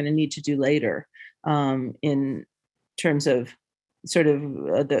what they were going to need to do later in terms of sort of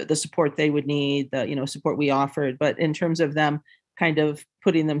the support they would need, the support we offered, but in terms of them kind of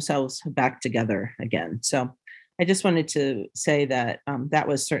putting themselves back together again. So I just wanted to say that that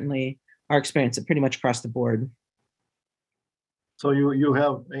was certainly our experience pretty much across the board. So you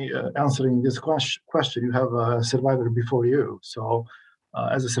have answering this question, you have a survivor before you. So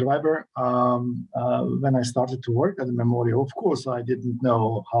as a survivor, when I started to work at the memorial, of course, I didn't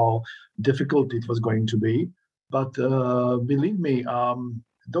know how difficult it was going to be. But believe me,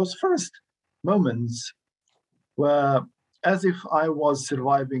 those first moments were as if I was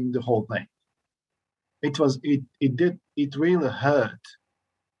surviving the whole thing. it really hurt.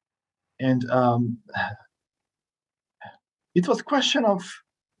 And it was a question of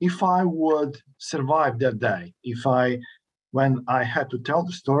if I would survive that day, when I had to tell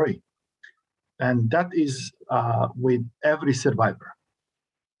the story. And that is with every survivor,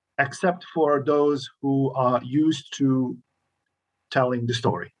 except for those who are used to telling the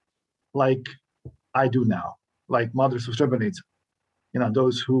story, like I do now, like Mothers of Srebrenica,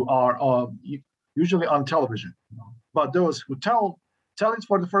 those who are usually on television. But those who tell it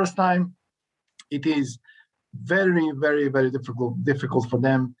for the first time, it is very, very, very difficult for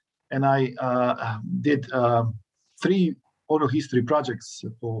them. And I did 3 oral history projects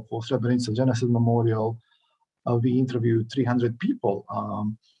for Srebrenica Genocide Memorial. We interviewed 300 people,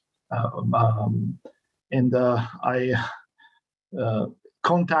 and I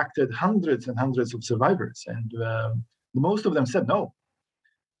contacted hundreds and hundreds of survivors, and most of them said no,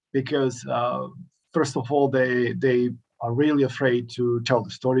 because first of all, they are really afraid to tell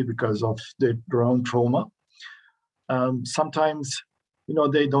the story because of their own trauma. Sometimes,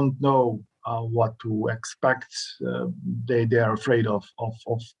 they don't know what to expect. They are afraid of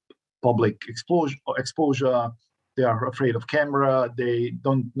public exposure. They are afraid of camera. They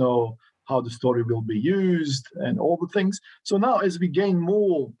don't know how the story will be used and all the things. So now, as we gain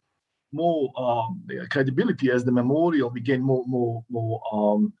more credibility as the memorial, we gain more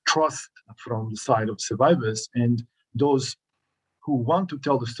trust from the side of survivors, and those who want to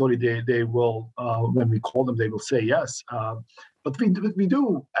tell the story, they will, when we call them, they will say yes. But we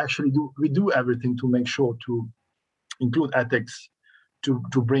do everything to make sure to include ethics, to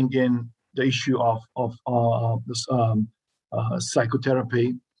bring in the issue of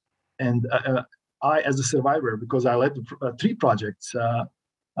psychotherapy. And I, as a survivor, because I led 3 projects,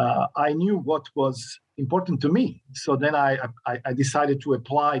 I knew what was important to me. So then I decided to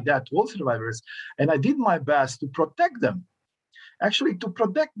apply that to all survivors, and I did my best to protect them. Actually, to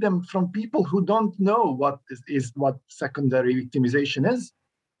protect them from people who don't know what secondary victimization is.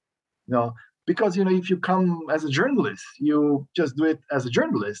 Because if you come as a journalist, you just do it as a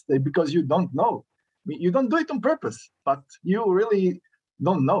journalist because you don't know. You don't do it on purpose, but you really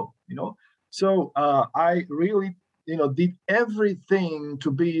don't know. So I really did everything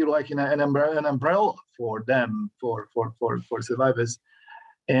to be like an umbrella for them, for survivors.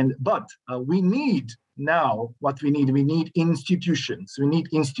 But we need now what we need institutions. We need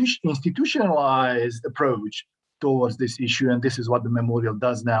institutionalized approach towards this issue, and this is what the memorial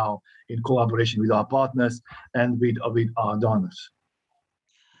does now in collaboration with our partners and with our donors.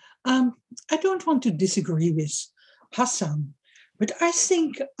 I don't want to disagree with Hassan, but I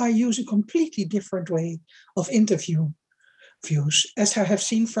think I use a completely different way of interviews. As I have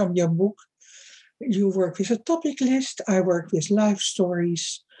seen from your book, you work with a topic list, I work with life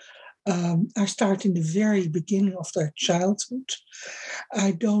stories. I start in the very beginning of their childhood.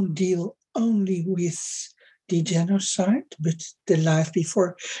 I don't deal only with the genocide, but the life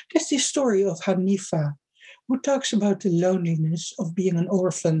before. There's this story of Hanifa, who talks about the loneliness of being an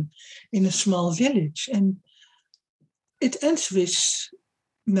orphan in a small village. And it ends with,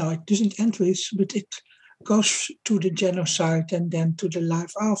 no, it doesn't end with, but it goes to the genocide and then to the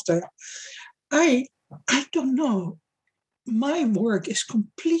life after. I don't know. My work is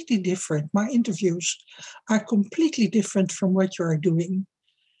completely different. My interviews are completely different from what you are doing.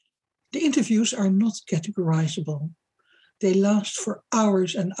 The interviews are not categorizable. They last for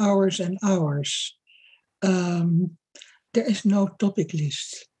hours and hours and hours. There is no topic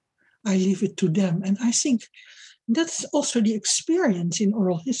list. I leave it to them. And I think that's also the experience in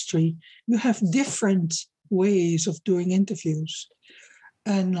oral history. You have different ways of doing interviews.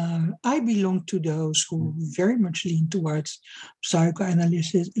 And I belong to those who very much lean towards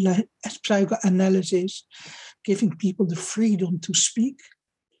psychoanalysis, giving people the freedom to speak.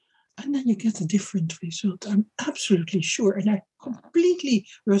 And then you get a different result. I'm absolutely sure. And I completely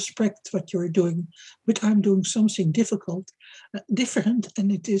respect what you're doing. But I'm doing something different,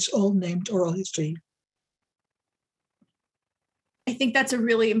 and it is all named oral history. I think that's a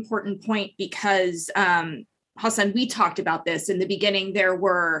really important point because Hassan, we talked about this in the beginning. There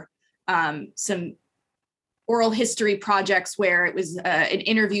were some oral history projects where it was an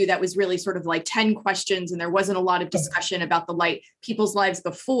interview that was really sort of like 10 questions, and there wasn't a lot of discussion about the people's lives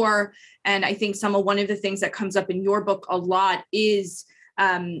before. And I think one of the things that comes up in your book a lot is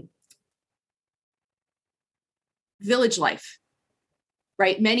village life,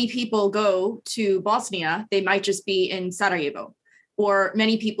 right? Many people go to Bosnia, they might just be in Sarajevo. Or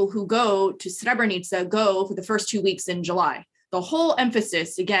many people who go to Srebrenica go for the first 2 weeks in July. The whole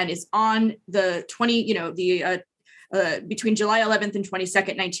emphasis, again, is on the between July 11th and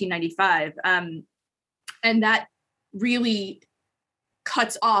 22nd, 1995. And that really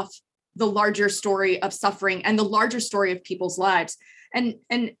cuts off the larger story of suffering and the larger story of people's lives. And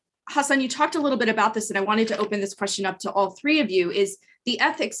Hassan, you talked a little bit about this, and I wanted to open this question up to all three of you, is the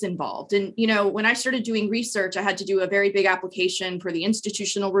ethics involved. And, you know, when I started doing research, I had to do a very big application for the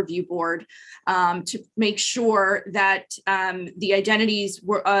Institutional Review Board to make sure that the identities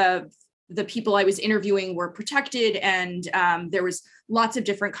were of the people I was interviewing were protected, and there was lots of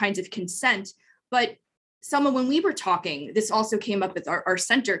different kinds of consent. But Selma, when we were talking, this also came up at our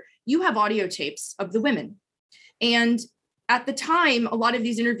center, you have audio tapes of the women. And at the time, a lot of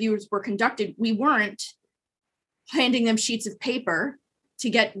these interviews were conducted, we weren't handing them sheets of paper to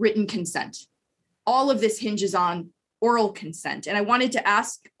get written consent. All of this hinges on oral consent. And I wanted to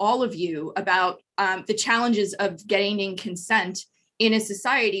ask all of you about the challenges of gaining consent in a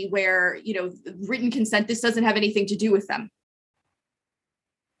society where, you know, written consent, this doesn't have anything to do with them.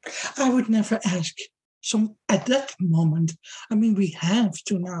 I would never ask at that moment. I mean, we have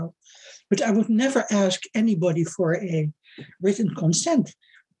to now, but I would never ask anybody for a written consent,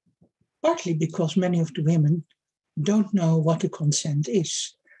 partly because many of the women don't know what a consent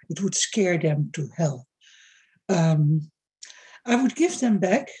is. It would scare them to hell. I would give them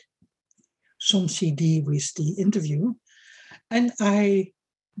back some CD with the interview, and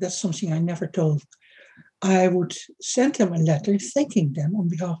that's something I never told. I would send them a letter thanking them on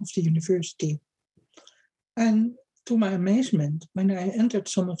behalf of the university. And to my amazement, when I entered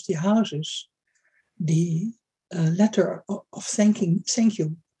some of the houses, the letter of thank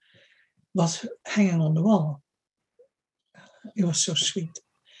you was hanging on the wall. It was so sweet.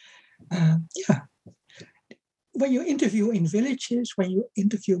 When you interview in villages, when you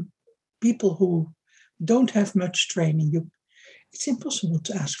interview people who don't have much training, it's impossible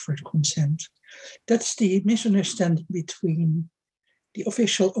to ask for consent. That's the misunderstanding between the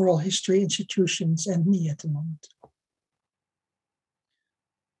official oral history institutions and me at the moment.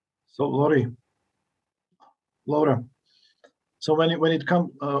 So, Laura, so when it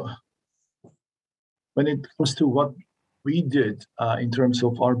comes to what we did in terms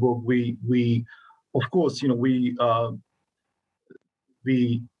of our book, we of course, you know,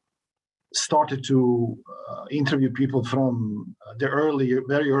 we started to interview people from their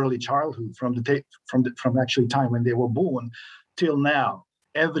very early childhood, from actually time when they were born till now,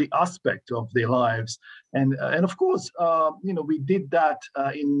 every aspect of their lives, and of course, you know, we did that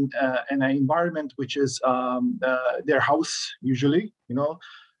in an environment which is their house usually, you know,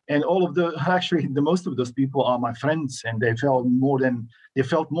 and the most of those people are my friends, and they felt more than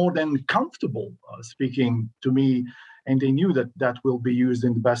comfortable speaking to me. And they knew that will be used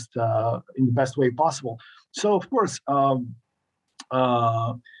in the best way possible. So of course,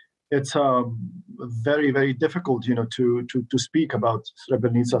 it's very, very difficult, you know, to speak about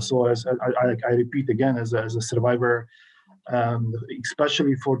Srebrenica. So as I repeat again, as a survivor,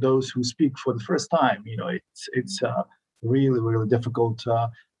 especially for those who speak for the first time, you know, it's really, really difficult.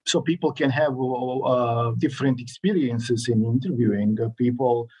 So people can have different experiences in interviewing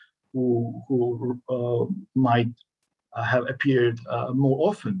people who might have appeared more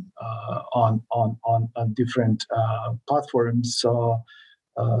often on different platforms,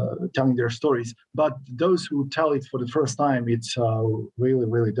 telling their stories. But those who tell it for the first time, it's really,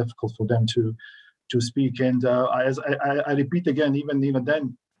 really difficult for them to speak. And as I repeat again, even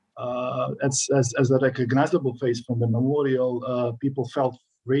then, as a recognizable face from the memorial, people felt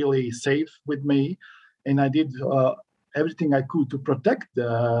really safe with me, and I did everything I could to protect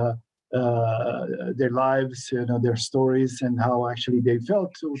their lives, you know, their stories, and how actually they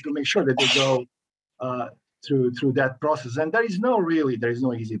felt, to make sure that they go through that process. And there is no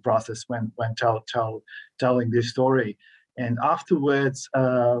easy process when telling this story. And afterwards,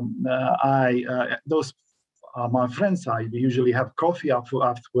 those are my friends. I usually have coffee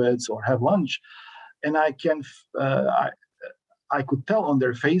afterwards or have lunch, and I could tell on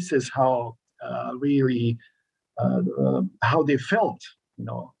their faces how really how they felt, you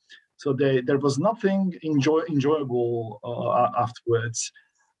know. So there was nothing enjoyable afterwards,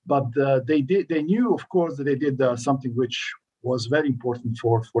 but they knew, of course, that they did something which was very important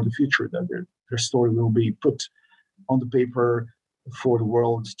for the future, that their story will be put on the paper for the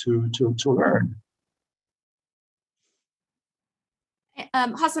world to learn.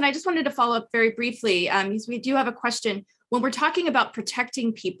 Hassan, I just wanted to follow up very briefly, because we do have a question. When we're talking about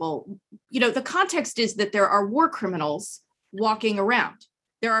protecting people, you know, the context is that there are war criminals walking around.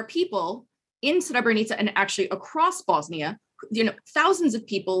 There are people in Srebrenica and actually across Bosnia, thousands of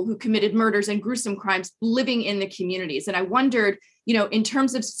people who committed murders and gruesome crimes living in the communities. And I wondered, in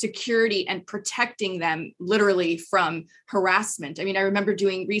terms of security and protecting them literally from harassment. I mean, I remember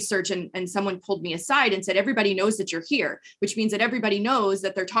doing research and someone pulled me aside and said, everybody knows that you're here, which means that everybody knows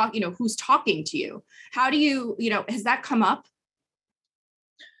that they're talking, who's talking to you. How do you, has that come up?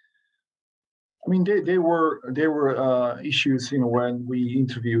 I mean, they were issues, when we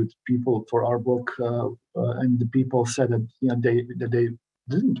interviewed people for our book, and the people said that, they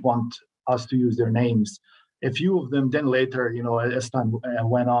didn't want us to use their names. A few of them then later, as time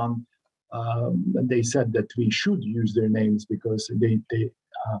went on, they said that we should use their names because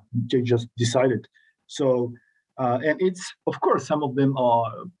they just decided. So, and it's, of course, some of them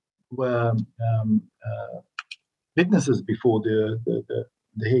were witnesses before the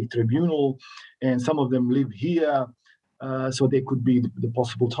Hague Tribunal, and some of them live here, so they could be the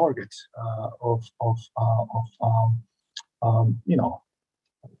possible targets of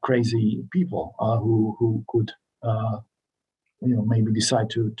crazy people who could maybe decide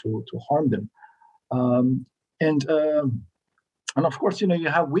to harm them, and of course you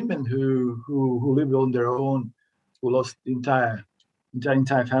have women who live on their own, who lost entire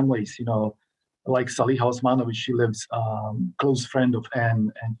families, like Saliha Osmanovic. She lives close friend of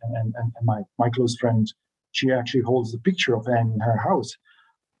Anne, and my close friend. She actually holds the picture of Anne in her house.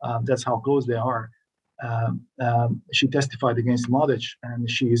 That's how close they are. She testified against Mladic, and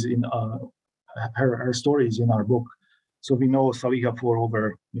she's in her story is in our book. So we know Saliha for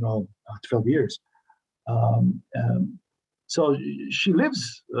over 12 years. So she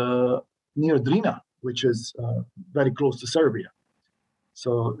lives near Drina, which is very close to Serbia.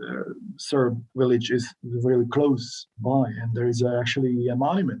 So Serb village is really close by, and there is actually a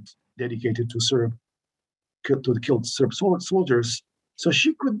monument dedicated to the killed Serb soldiers. So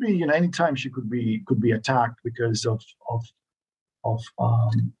she could be, anytime she could be attacked because of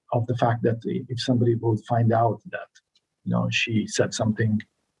the fact that if somebody would find out that she said something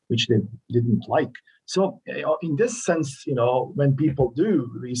which they didn't like. So in this sense, when people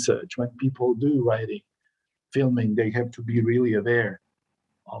do research, when people do writing, filming, they have to be really aware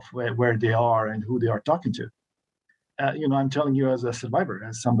of where they are and who they are talking to. I'm telling you as a survivor,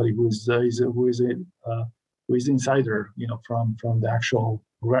 as somebody who is insider, from the actual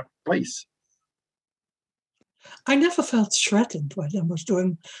place. I never felt threatened while I was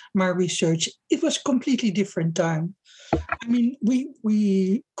doing my research. It was a completely different time. I mean,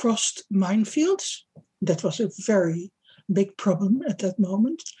 we crossed minefields. That was a very big problem at that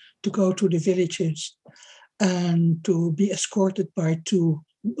moment, to go to the villages and to be escorted by 2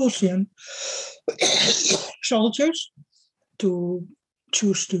 Bosnian soldiers to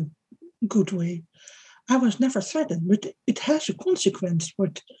choose the good way. I was never threatened, but it has a consequence.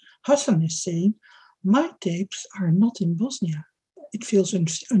 What Hassan is saying, my tapes are not in Bosnia. It feels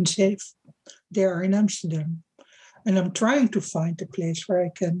unsafe. They are in Amsterdam. And I'm trying to find a place where I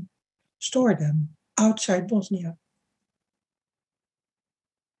can store them outside Bosnia.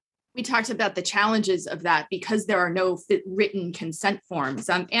 We talked about the challenges of that because there are no written consent forms.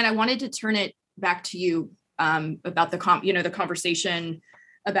 And I wanted to turn it back to you about the conversation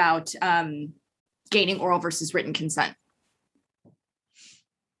about gaining oral versus written consent.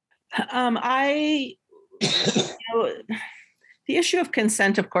 The issue of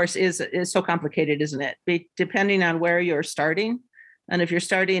consent, of course, is so complicated, isn't it? Depending on where you're starting. And if you're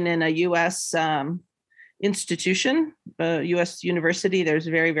starting in a U.S. institution, U.S. university, there's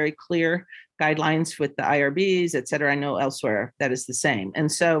very, very clear guidelines with the IRBs, et cetera. I know elsewhere that is the same.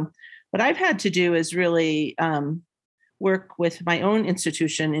 And so what I've had to do is really work with my own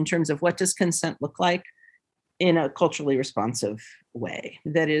institution in terms of what does consent look like in a culturally responsive way,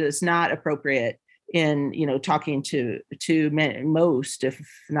 that it is not appropriate in, talking to most, if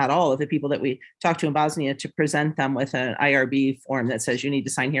not all, of the people that we talk to in Bosnia, to present them with an IRB form that says you need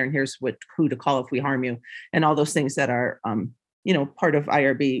to sign here and here's who to call if we harm you, and all those things that are, part of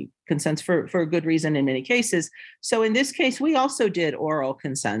IRB consents for a good reason in many cases. So in this case, we also did oral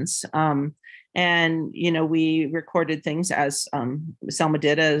consents. And, we recorded things as Selma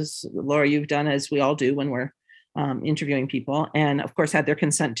did, as Laura, you've done, as we all do when we're interviewing people, and of course had their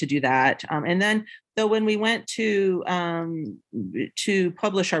consent to do that. And then, though, when we went to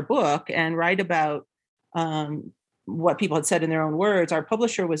publish our book and write about what people had said in their own words, our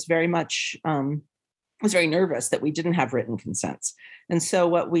publisher was very much was very nervous that we didn't have written consents. And so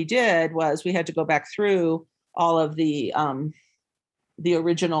what we did was we had to go back through all of the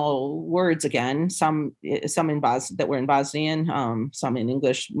original words again, some in that were in Bosnian, some in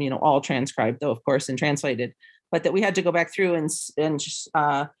English, all transcribed, though, of course, and translated. But that we had to go back through and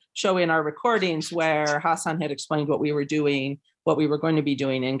show in our recordings where Hassan had explained what we were doing, what we were going to be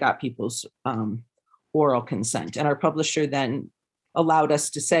doing, and got people's oral consent. And our publisher then allowed us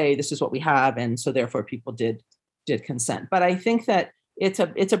to say this is what we have, and so therefore people did consent. But I think that it's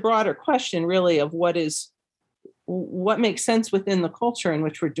a broader question, really, of what makes sense within the culture in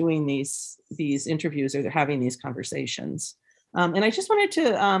which we're doing these interviews or having these conversations. And I just wanted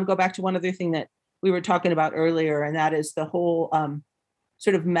to go back to one other thing that we were talking about earlier, and that is the whole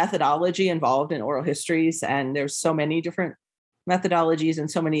sort of methodology involved in oral histories. And there's so many different methodologies and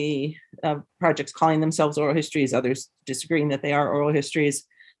so many projects calling themselves oral histories, others disagreeing that they are oral histories,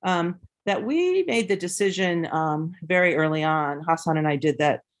 that we made the decision very early on, Hassan and I did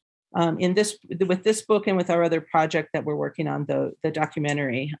that, with this book and with our other project that we're working on, the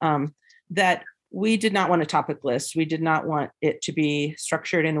documentary, that we did not want a topic list. We did not want it to be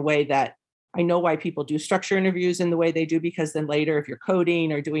structured in a way that, I know why people do structure interviews in the way they do, because then later if you're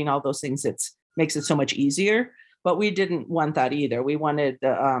coding or doing all those things, it makes it so much easier. But we didn't want that either. We wanted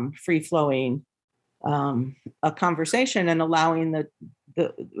the free-flowing a conversation and allowing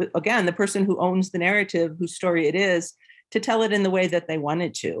the person who owns the narrative, whose story it is, to tell it in the way that they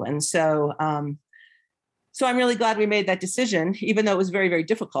wanted to. And so so I'm really glad we made that decision, even though it was very, very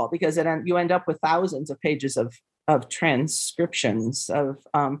difficult, because you end up with thousands of pages of transcriptions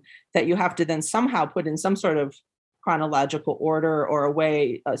that you have to then somehow put in some sort of chronological order, or a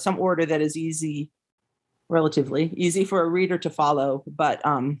way, some order that is relatively easy for a reader to follow, but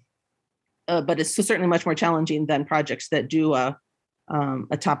it's certainly much more challenging than projects that do a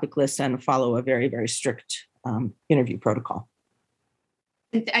topic list and follow a very, very strict interview protocol.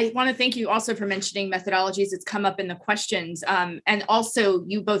 I want to thank you also for mentioning methodologies. It's come up in the questions. And also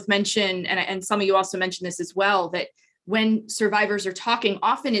you both mentioned, and some of you also mentioned this as well, that when survivors are talking,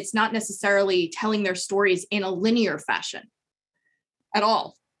 often it's not necessarily telling their stories in a linear fashion at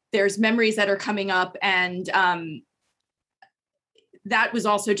all. There's memories that are coming up, and that was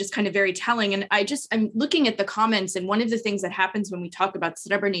also just kind of very telling. And I'm looking at the comments, and one of the things that happens when we talk about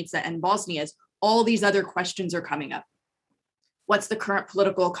Srebrenica and Bosnia is all these other questions are coming up. What's the current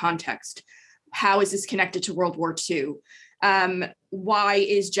political context? How is this connected to World War II? Why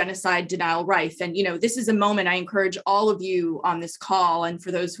is genocide denial rife? And, this is a moment I encourage all of you on this call, and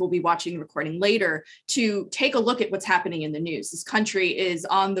for those who will be watching the recording later, to take a look at what's happening in the news. This country is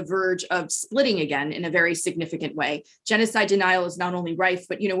on the verge of splitting again in a very significant way. Genocide denial is not only rife,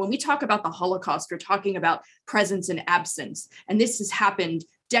 but, when we talk about the Holocaust, we're talking about presence and absence. And this has happened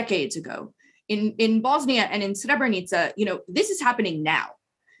decades ago. In Bosnia and in Srebrenica, this is happening now.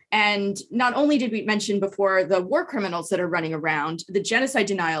 And not only did we mention before the war criminals that are running around, the genocide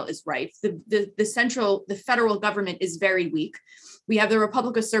denial is rife. The federal government is very weak. We have the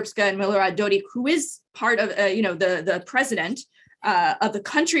Republika Srpska and Milorad Dodik, who is part of, the president of the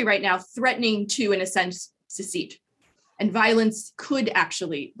country right now, threatening to, in a sense, secede. And violence could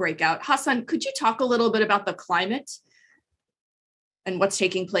actually break out. Hassan, could you talk a little bit about the climate and what's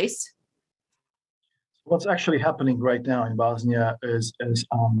taking place? What's actually happening right now in Bosnia is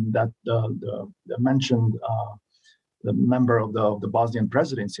that the mentioned the member of the Bosnian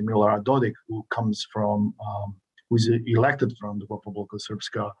presidency, Milorad Dodik, who is elected from the Republika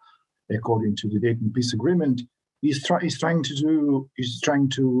Srpska according to the Dayton Peace Agreement, is trying to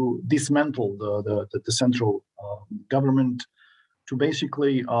dismantle the central government, to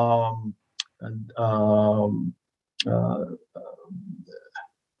basically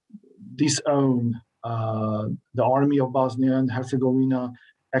disown the army of Bosnia and Herzegovina,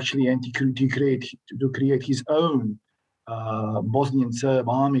 actually, and to create his own Bosnian Serb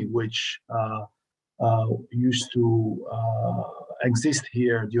army, which used to exist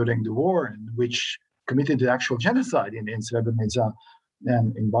here during the war, and which committed the actual genocide in Srebrenica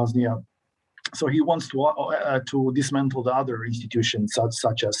and in Bosnia. So he wants to dismantle the other institutions,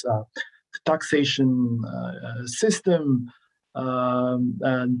 such as the taxation system,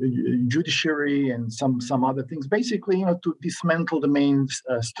 and judiciary, and some other things, basically, to dismantle the main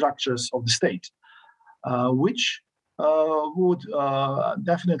structures of the state, which would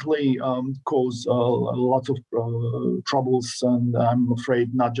definitely cause lots of troubles, and I'm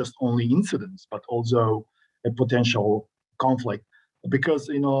afraid not just only incidents, but also a potential conflict. Because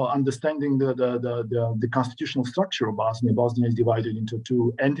understanding the constitutional structure of Bosnia is divided into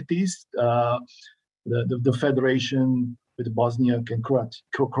two entities: the federation with the Bosniak and Croat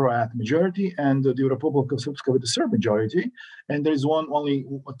majority, and the Republika Srpska with the Serb majority. And there is only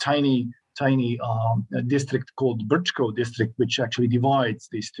a tiny district called Brčko district, which actually divides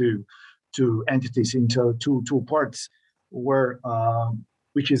these two entities into two parts,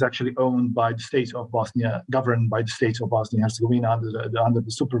 which is actually owned by the state of Bosnia, governed by the state of Bosnia and Herzegovina under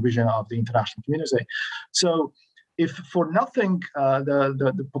the supervision of the international community. So, if for nothing,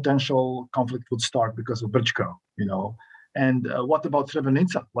 the potential conflict would start because of Brčko, And what about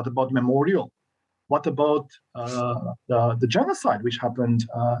Srebrenica? What about Memorial? What about the genocide, which happened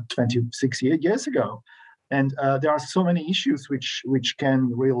 26 years ago? And there are so many issues which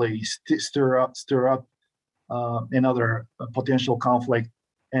can really stir up another potential conflict.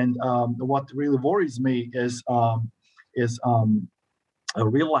 And what really worries me is a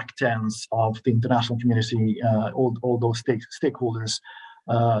reluctance of the international community, all those stakeholders,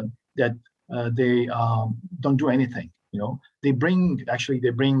 that they don't do anything. They bring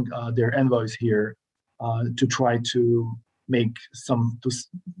their envoys here to try to make some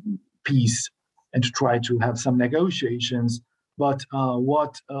peace and to try to have some negotiations. But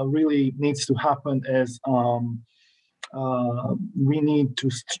what really needs to happen is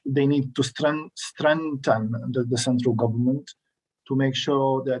they need to strengthen the central government to make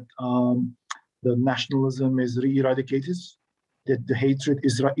sure that the nationalism is eradicated, that the hatred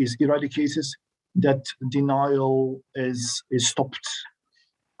is eradicated, that denial is stopped,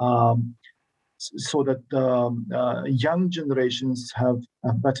 so that young generations have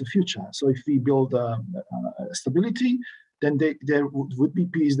a better future. So if we build stability, then there would be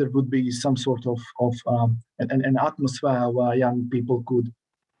peace. There would be some sort of an atmosphere where young people could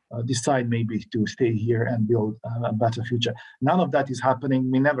decide maybe to stay here and build a better future. None of that is happening.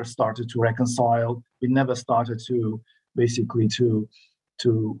 We never started to reconcile. We never started to basically to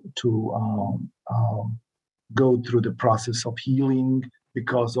go through the process of healing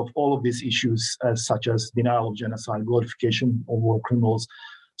because of all of these issues, such as denial of genocide, glorification of war criminals.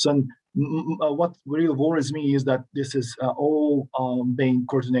 So what really worries me is that this is all being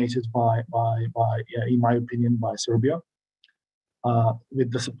coordinated by, in my opinion, by Serbia,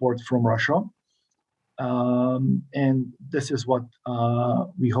 with the support from Russia. And this is what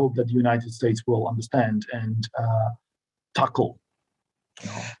we hope that the United States will understand and tackle.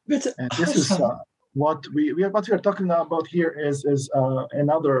 But and this is what we are talking about here is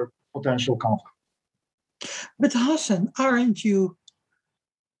another potential conflict. But Hassan, aren't you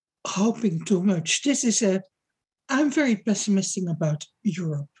hoping too much? I'm very pessimistic about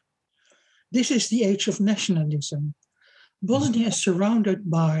Europe. This is the age of nationalism. Bosnia is surrounded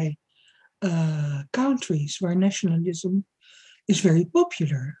by countries where nationalism is very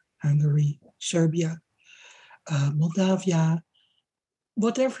popular. Hungary, Serbia, Moldavia,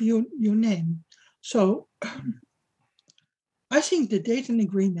 whatever you name. So I think the Dayton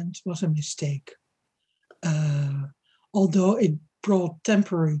Agreement was a mistake, although it brought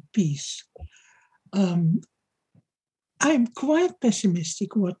temporary peace. I'm quite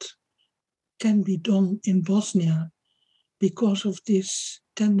pessimistic what can be done in Bosnia because of this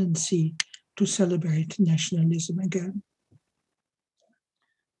tendency to celebrate nationalism again.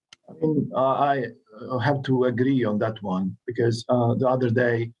 I mean, I have to agree on that one because the other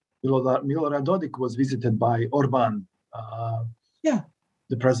day, Milorad Dodik was visited by Orban,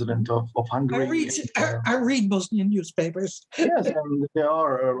 the president of Hungary. I read Bosnian newspapers. Yes, and there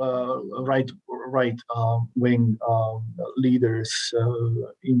are right-wing leaders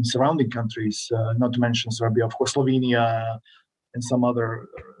in surrounding countries, not to mention Serbia, of course, Slovenia, and some other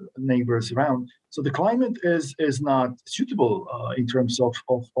neighbors around. So the climate is not suitable in terms of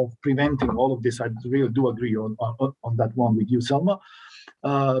preventing all of this. I really do agree on that one with you, Selma.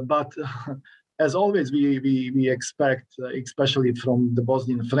 But as always, we expect, especially from the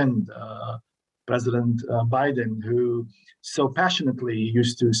Bosnian friend, President Biden, who so passionately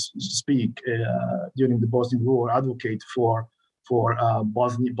used to speak during the Bosnian War, advocate for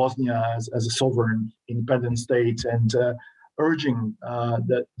Bosnia as a sovereign, independent state, and urging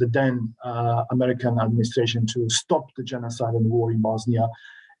the then American administration to stop the genocide and war in Bosnia.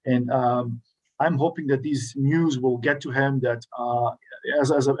 And I'm hoping that these news will get to him that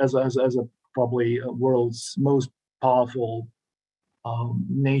as a probably world's most powerful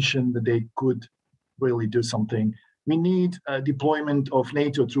nation, that they could really do something. We need a deployment of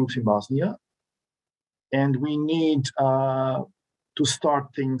NATO troops in Bosnia, and we need to start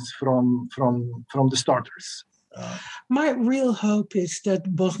things from the starters. My real hope is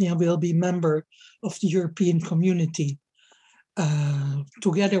that Bosnia will be member of the European community,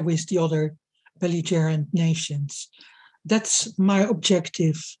 together with the other belligerent nations. That's my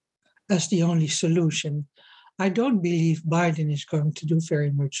objective as the only solution. I don't believe Biden is going to do very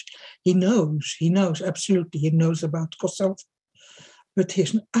much. He knows, absolutely, he knows about Kosovo. But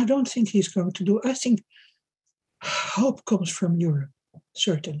I don't think he's going to do. I think hope comes from Europe,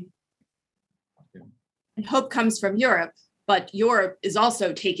 certainly. And hope comes from Europe, but Europe is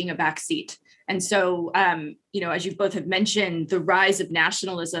also taking a back seat. And so, as you both have mentioned, the rise of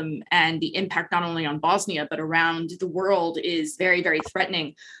nationalism and the impact not only on Bosnia, but around the world is very, very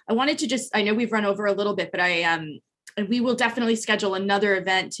threatening. I wanted to I know we've run over a little bit, but I and we will definitely schedule another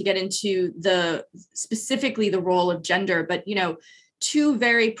event to get into specifically the role of gender, but, two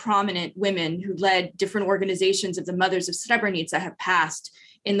very prominent women who led different organizations of the Mothers of Srebrenica have passed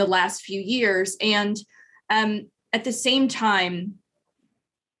in the last few years. And at the same time,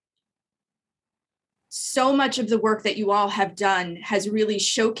 so much of the work that you all have done has really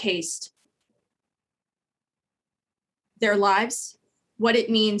showcased their lives, what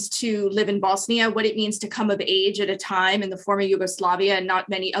it means to live in Bosnia, what it means to come of age at a time in the former Yugoslavia. And not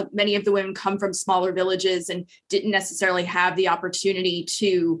many of the women come from smaller villages and didn't necessarily have the opportunity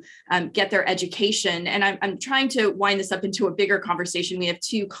to get their education. And I'm trying to wind this up into a bigger conversation. We have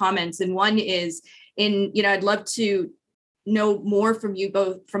two comments, and one is I'd love to know more from you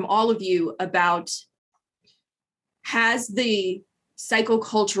both, from all of you, about, has the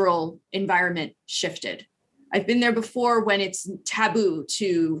psychocultural environment shifted? I've been there before when it's taboo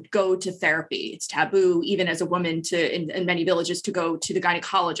to go to therapy. It's taboo, even as a woman, in many villages, to go to the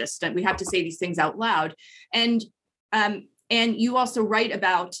gynecologist. And we have to say these things out loud. And you also write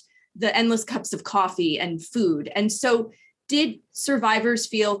about the endless cups of coffee and food. And so, did survivors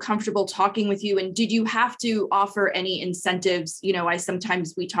feel comfortable talking with you? And did you have to offer any incentives?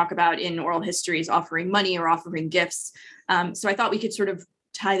 Sometimes we talk about in oral histories offering money or offering gifts. So I thought we could sort of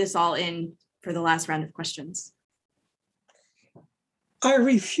tie this all in for the last round of questions. I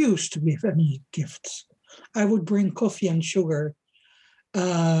refuse to give any gifts. I would bring coffee and sugar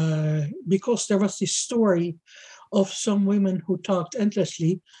because there was this story of some women who talked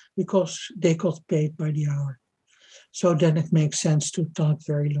endlessly because they got paid by the hour. So then it makes sense to talk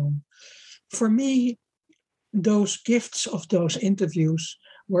very long. For me, those gifts of those interviews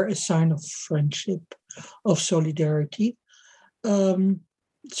were a sign of friendship, of solidarity.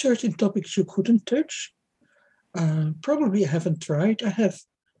 Certain topics you couldn't touch. Probably I haven't tried. I have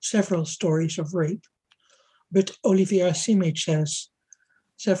several stories of rape, but Olivia Simic has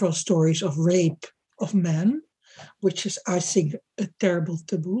several stories of rape of men, which is, I think, a terrible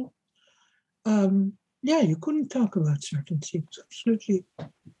taboo. You couldn't talk about certain things, absolutely.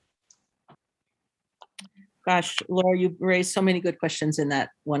 Gosh, Laura, you raised so many good questions in that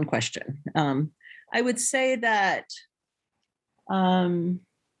one question. I would say that I'm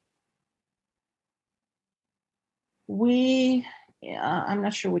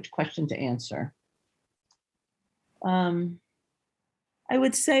not sure which question to answer. I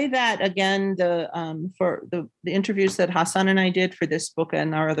would say that, again, for the interviews that Hassan and I did for this book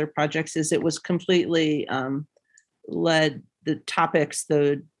and our other projects, it was completely led, the topics,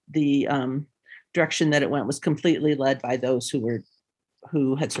 the direction that it went was completely led by those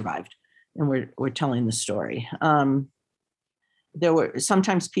who had survived and were telling the story. There were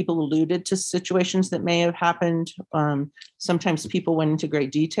sometimes people alluded to situations that may have happened. Sometimes people went into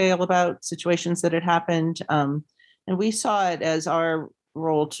great detail about situations that had happened. And we saw it as our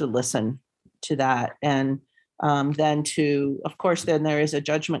role to listen to that. And then then there is a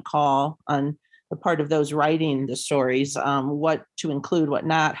judgment call on the part of those writing the stories, what to include, what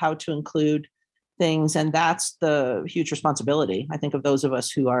not, how to include things. And that's the huge responsibility, I think, of those of us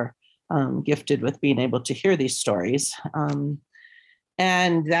who are gifted with being able to hear these stories.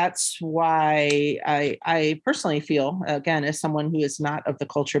 And that's why I personally feel, again, as someone who is not of the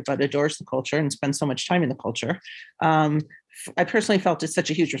culture, but adores the culture and spends so much time in the culture, I personally felt it's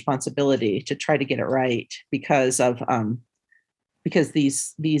such a huge responsibility to try to get it right because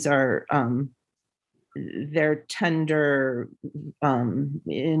these are they're tender,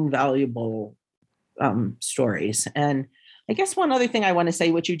 invaluable stories. And I guess one other thing I want to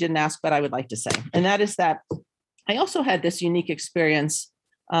say, which you didn't ask, but I would like to say, and that is that I also had this unique experience,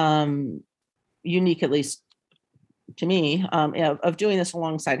 unique at least to me, of doing this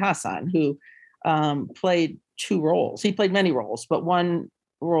alongside Hassan, who played two roles. He played many roles, but one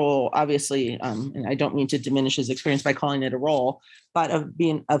role, obviously, and I don't mean to diminish his experience by calling it a role, but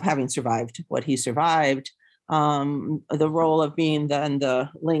of having survived what he survived, the role of being then the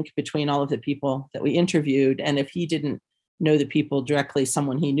link between all of the people that we interviewed. And if he didn't know the people directly,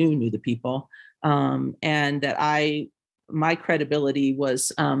 someone he knew the people. And that my credibility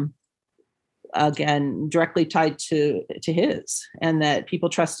was, again, directly tied to his, and that people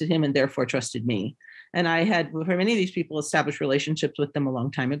trusted him and therefore trusted me. And I had, for many of these people, established relationships with them a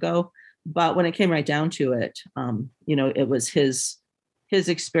long time ago. But when it came right down to it, it was his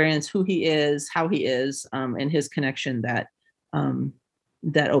experience, who he is, how he is, and his connection that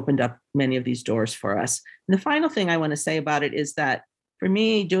opened up many of these doors for us. And the final thing I want to say about it is that for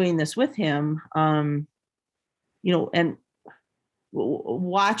me, doing this with him, and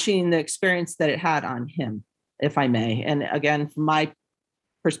watching the experience that it had on him, if I may. And again, from my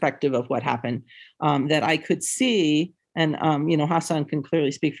perspective of what happened, that I could see, and Hassan can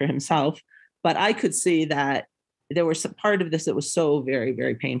clearly speak for himself, but I could see that there was some part of this that was so very,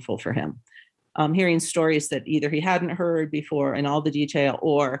 very painful for him. Hearing stories that either he hadn't heard before in all the detail,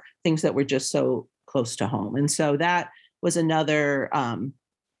 or things that were just so close to home. And so that was another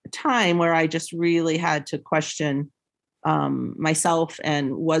time where I just really had to question myself,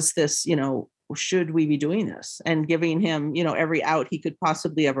 and was this, should we be doing this, and giving him, every out he could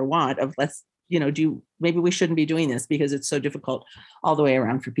possibly ever want of, let's, maybe we shouldn't be doing this because it's so difficult all the way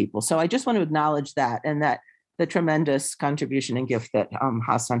around for people. So I just want to acknowledge that, and that the tremendous contribution and gift that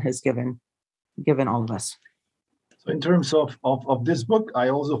Hassan has given all of us. So in terms of this book, I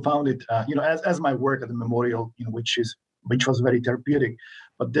also found it, as my work at the memorial, which was very therapeutic,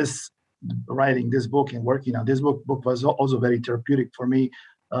 but writing this book and working on this book was also very therapeutic for me.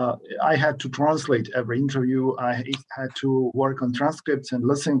 I had to translate every interview. I had to work on transcripts and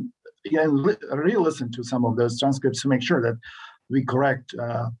listen, re-listen to some of those transcripts to make sure that we correct,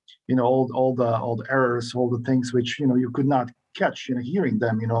 all the errors, all the things which you could not catch hearing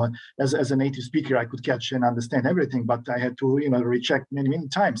them. As a native speaker, I could catch and understand everything, but I had to recheck many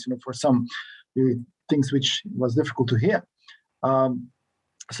times for some things which was difficult to hear.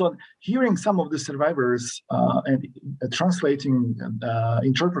 So hearing some of the survivors and translating and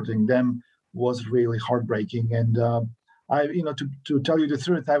interpreting them was really heartbreaking. And I, to tell you the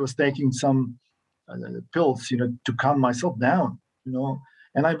truth, I was taking some pills, to calm myself down,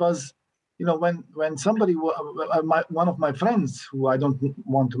 and I was, when somebody, one of my friends, who I don't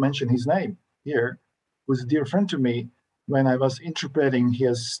want to mention his name here, was a dear friend to me, when I was interpreting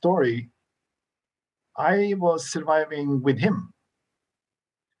his story, I was surviving with him.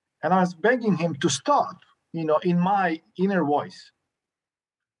 And I was begging him to stop, in my inner voice.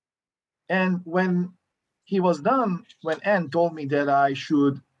 And when he was done, when Anne told me that I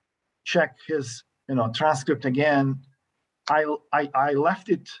should check his, transcript again, I left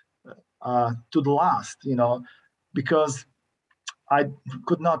it to the last, because I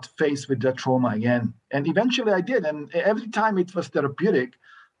could not face with that trauma again. And eventually I did. And every time it was therapeutic.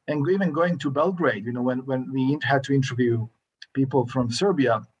 And even going to Belgrade, when we had to interview people from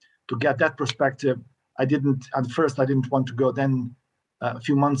Serbia to get that perspective, at first I didn't want to go. Then a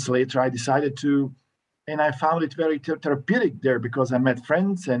few months later, I decided to, and I found it very therapeutic there, because I met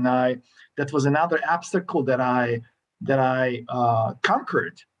friends, and that was another obstacle that I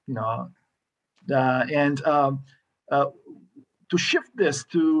conquered, and to shift this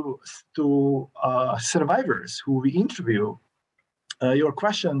to survivors who we interview. Your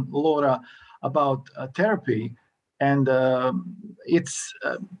question, Laura, about therapy, and it's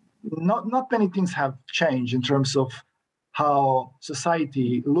not many things have changed in terms of how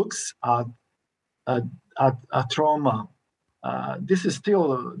society looks at trauma. There is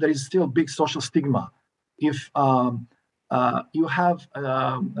still big social stigma. If you have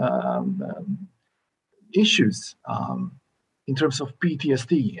issues in terms of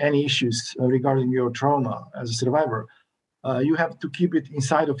PTSD, any issues regarding your trauma as a survivor, you have to keep it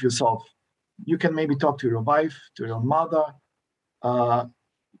inside of yourself. You can maybe talk to your wife, to your mother.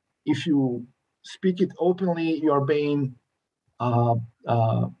 If you speak it openly, you're being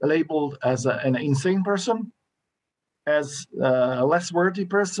labeled as an insane person, as a less worthy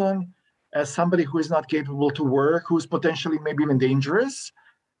person, as somebody who is not capable to work, who's potentially maybe even dangerous.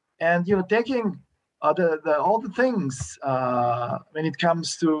 And taking all the things when it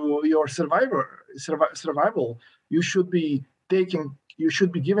comes to your survival, you should be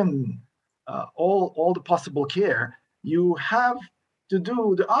given all the possible care. You have to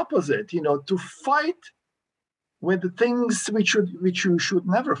do the opposite, to fight with the things which you should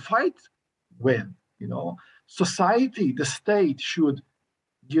never fight with. Society, the state should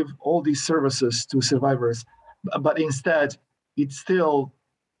give all these services to survivors, but instead it's still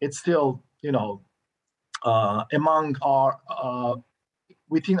among our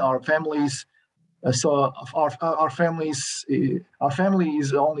within our families. So our families, our family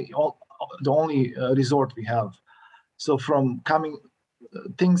is the only resort we have. So from coming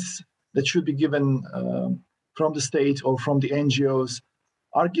things that should be given from the state or from the NGOs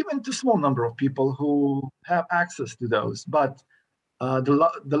are given to a small number of people who have access to those. But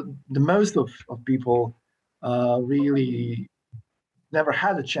the most of people really never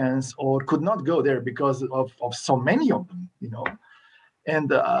had a chance or could not go there because of so many of them,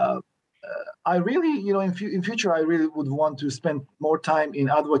 And I really, in future, I really would want to spend more time in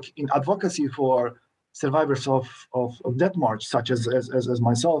advocacy for survivors of death march, such as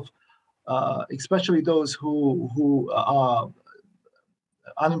myself, especially those who are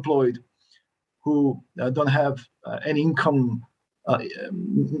unemployed, who don't have any income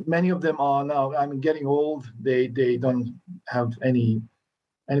Many of them are now, getting old. They don't have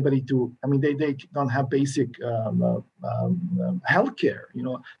anybody to, they don't have basic health care,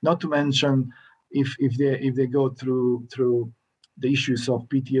 not to mention if they go through the issues of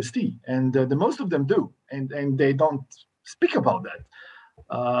PTSD, and the most of them do, and they don't speak about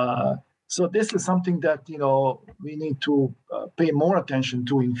that. So this is something that we need to pay more attention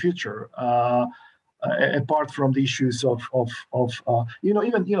to in future. Apart from the issues of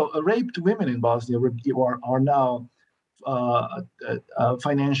even raped women in Bosnia are now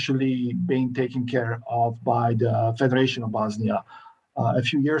financially being taken care of by the Federation of Bosnia. A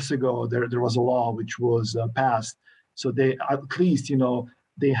few years ago, there was a law which was passed, so they at least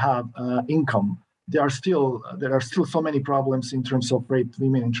they have income. There are still so many problems in terms of raped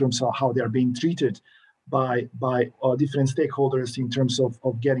women, in terms of how they are being treated by different stakeholders, in terms of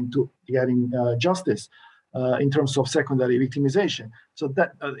getting justice, in terms of secondary victimization. So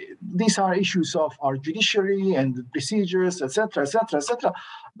that these are issues of our judiciary and procedures, etc., etc., etc.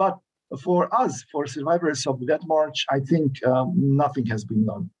 But for us, for survivors of that march, I think nothing has been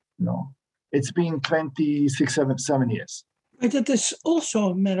done. It's been 26, 7 years. But it is also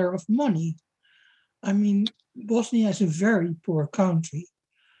a matter of money. Bosnia is a very poor country.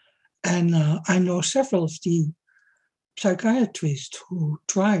 And I know several of the psychiatrists who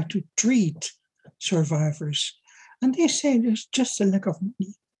try to treat survivors, and they say there's just a lack of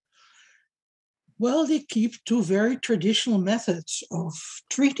money. Well, they keep two very traditional methods of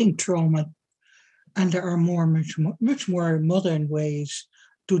treating trauma, and there are much more modern ways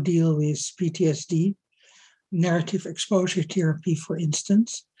to deal with PTSD. Narrative exposure therapy, for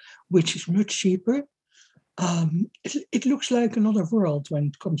instance, which is much cheaper. It looks like another world when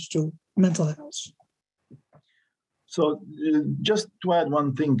it comes to mental health. So just to add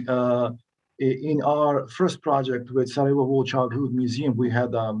one thing, in our first project with Sarajevo War Childhood Museum, we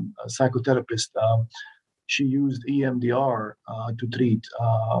had a psychotherapist. She used EMDR to treat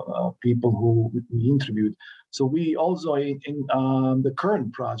people who we interviewed. So we also, in the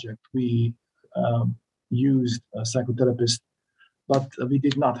current project, we used a psychotherapist, but we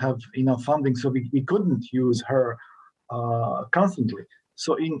did not have enough funding, so we couldn't use her constantly.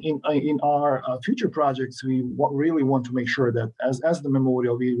 So in our future projects, we really want to make sure that as the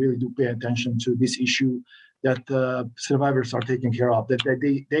memorial, we really do pay attention to this issue, that survivors are taken care of, that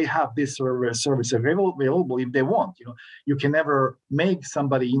they have this service available if they want. You can never make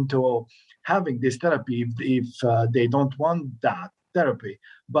somebody into having this therapy if they don't want that therapy.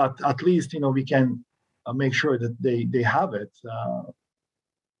 But at least we can make sure that they have it.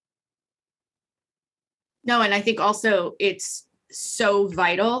 No, and I think also it's so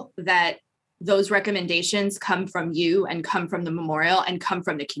vital that those recommendations come from you and come from the memorial and come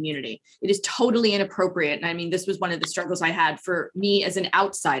from the community. It is totally inappropriate. And this was one of the struggles I had for me as an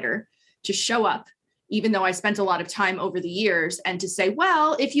outsider to show up, even though I spent a lot of time over the years, and to say,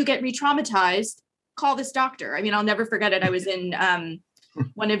 well, if you get re-traumatized, call this doctor. I'll never forget it. I was in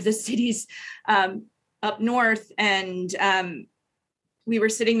one of the cities up north, and we were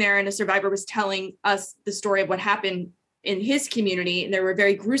sitting there, and a survivor was telling us the story of what happened in his community. And there were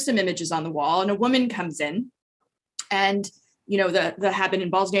very gruesome images on the wall, and a woman comes in, and the habit in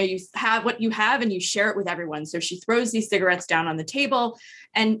Bosnia, you have what you have and you share it with everyone. So she throws these cigarettes down on the table,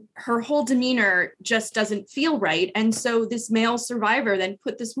 and her whole demeanor just doesn't feel right. And so this male survivor then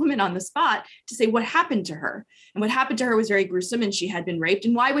put this woman on the spot to say what happened to her. And what happened to her was very gruesome, and she had been raped.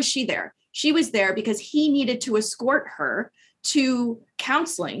 And why was she there? She was there because he needed to escort her to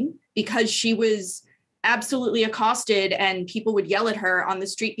counseling, because she was absolutely accosted and people would yell at her on the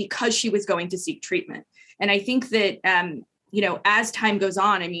street because she was going to seek treatment. And I think that, as time goes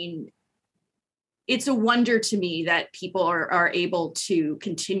on, it's a wonder to me that people are able to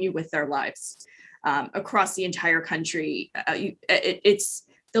continue with their lives across the entire country. It's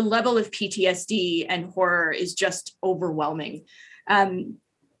the level of PTSD and horror is just overwhelming. And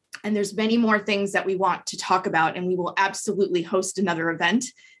there's many more things that we want to talk about, and we will absolutely host another event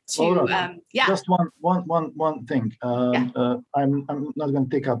to, Just one thing. I'm not going to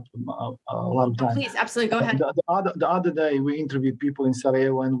take up a lot of time. Please, absolutely, go ahead. The other day, we interviewed people in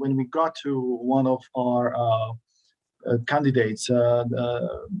Sarajevo, and when we got to one of our candidates,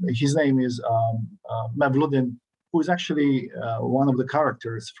 his name is Mevludin, who is actually one of the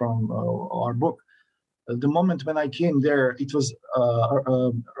characters from our book. The moment when I came there, it was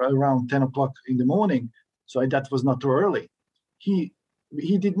around 10 o'clock in the morning, so that was not too early.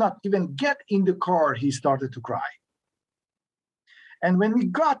 He did not even get in the car. He started to cry. And when we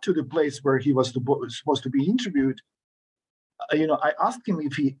got to the place where he was supposed to be interviewed, I asked him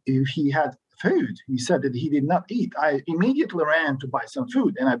if he had food. He said that he did not eat. I immediately ran to buy some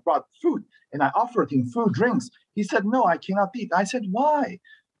food, and I brought food, and I offered him food, drinks. He said, no, I cannot eat. I said, why?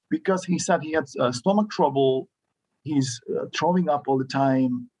 Because he said he had stomach trouble. He's throwing up all the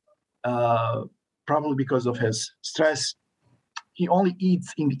time, probably because of his stress. He only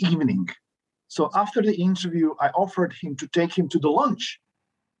eats in the evening. So after the interview, I offered him to take him to the lunch.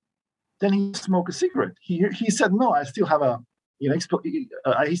 Then he smoked a cigarette. He said, no, I still have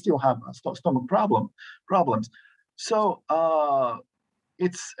I still have stomach problems. So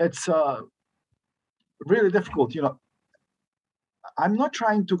it's really difficult. I'm not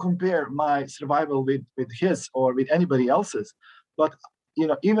trying to compare my survival with his or with anybody else's, but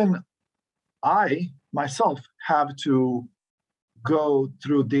even I myself have to go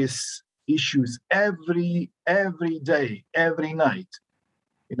through these issues every day, every night,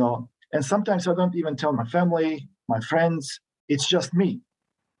 and sometimes I don't even tell my family, my friends. It's just me,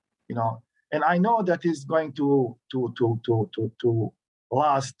 and I know that is going to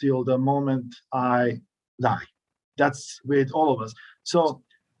last till the moment I die. That's with all of us. So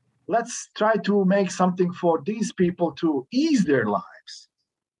let's try to make something for these people to ease their lives.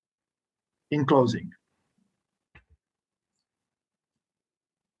 In closing.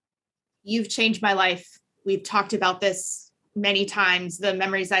 You've changed my life. We've talked about this many times. The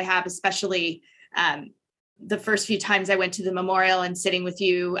memories I have, especially the first few times I went to the memorial and sitting with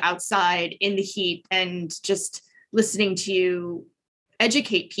you outside in the heat and just listening to you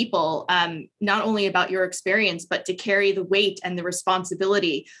educate people, not only about your experience, but to carry the weight and the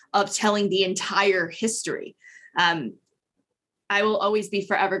responsibility of telling the entire history. I will always be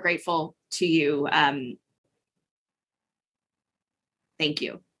forever grateful to you. Thank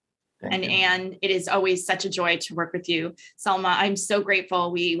you. And Anne, it is always such a joy to work with you. Salma, I'm so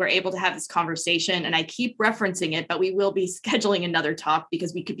grateful we were able to have this conversation, and I keep referencing it, but we will be scheduling another talk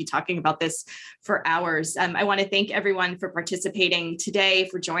because we could be talking about this for hours. I want to thank everyone for participating today,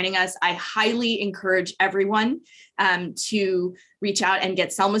 for joining us. I highly encourage everyone to reach out and get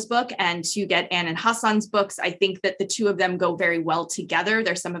Salma's book and to get Anne and Hassan's books. I think that the two of them go very well together.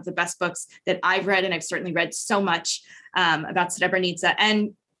 They're some of the best books that I've read, and I've certainly read so much about Srebrenica.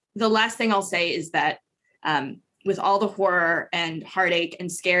 And the last thing I'll say is that with all the horror and heartache and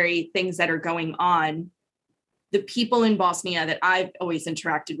scary things that are going on, the people in Bosnia that I've always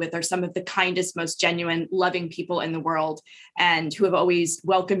interacted with are some of the kindest, most genuine, loving people in the world, and who have always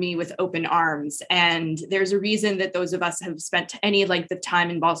welcomed me with open arms. And there's a reason that those of us who have spent any length of time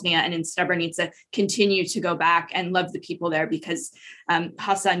in Bosnia and in Srebrenica continue to go back and love the people there, because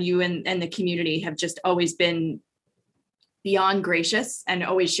Hassan, you and the community have just always been beyond gracious and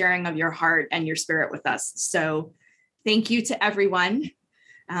always sharing of your heart and your spirit with us. So thank you to everyone.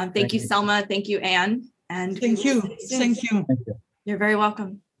 Thank you, Salma. Thank you, Anne. And thank you. Thank you. You're very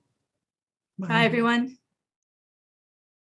welcome. Bye everyone.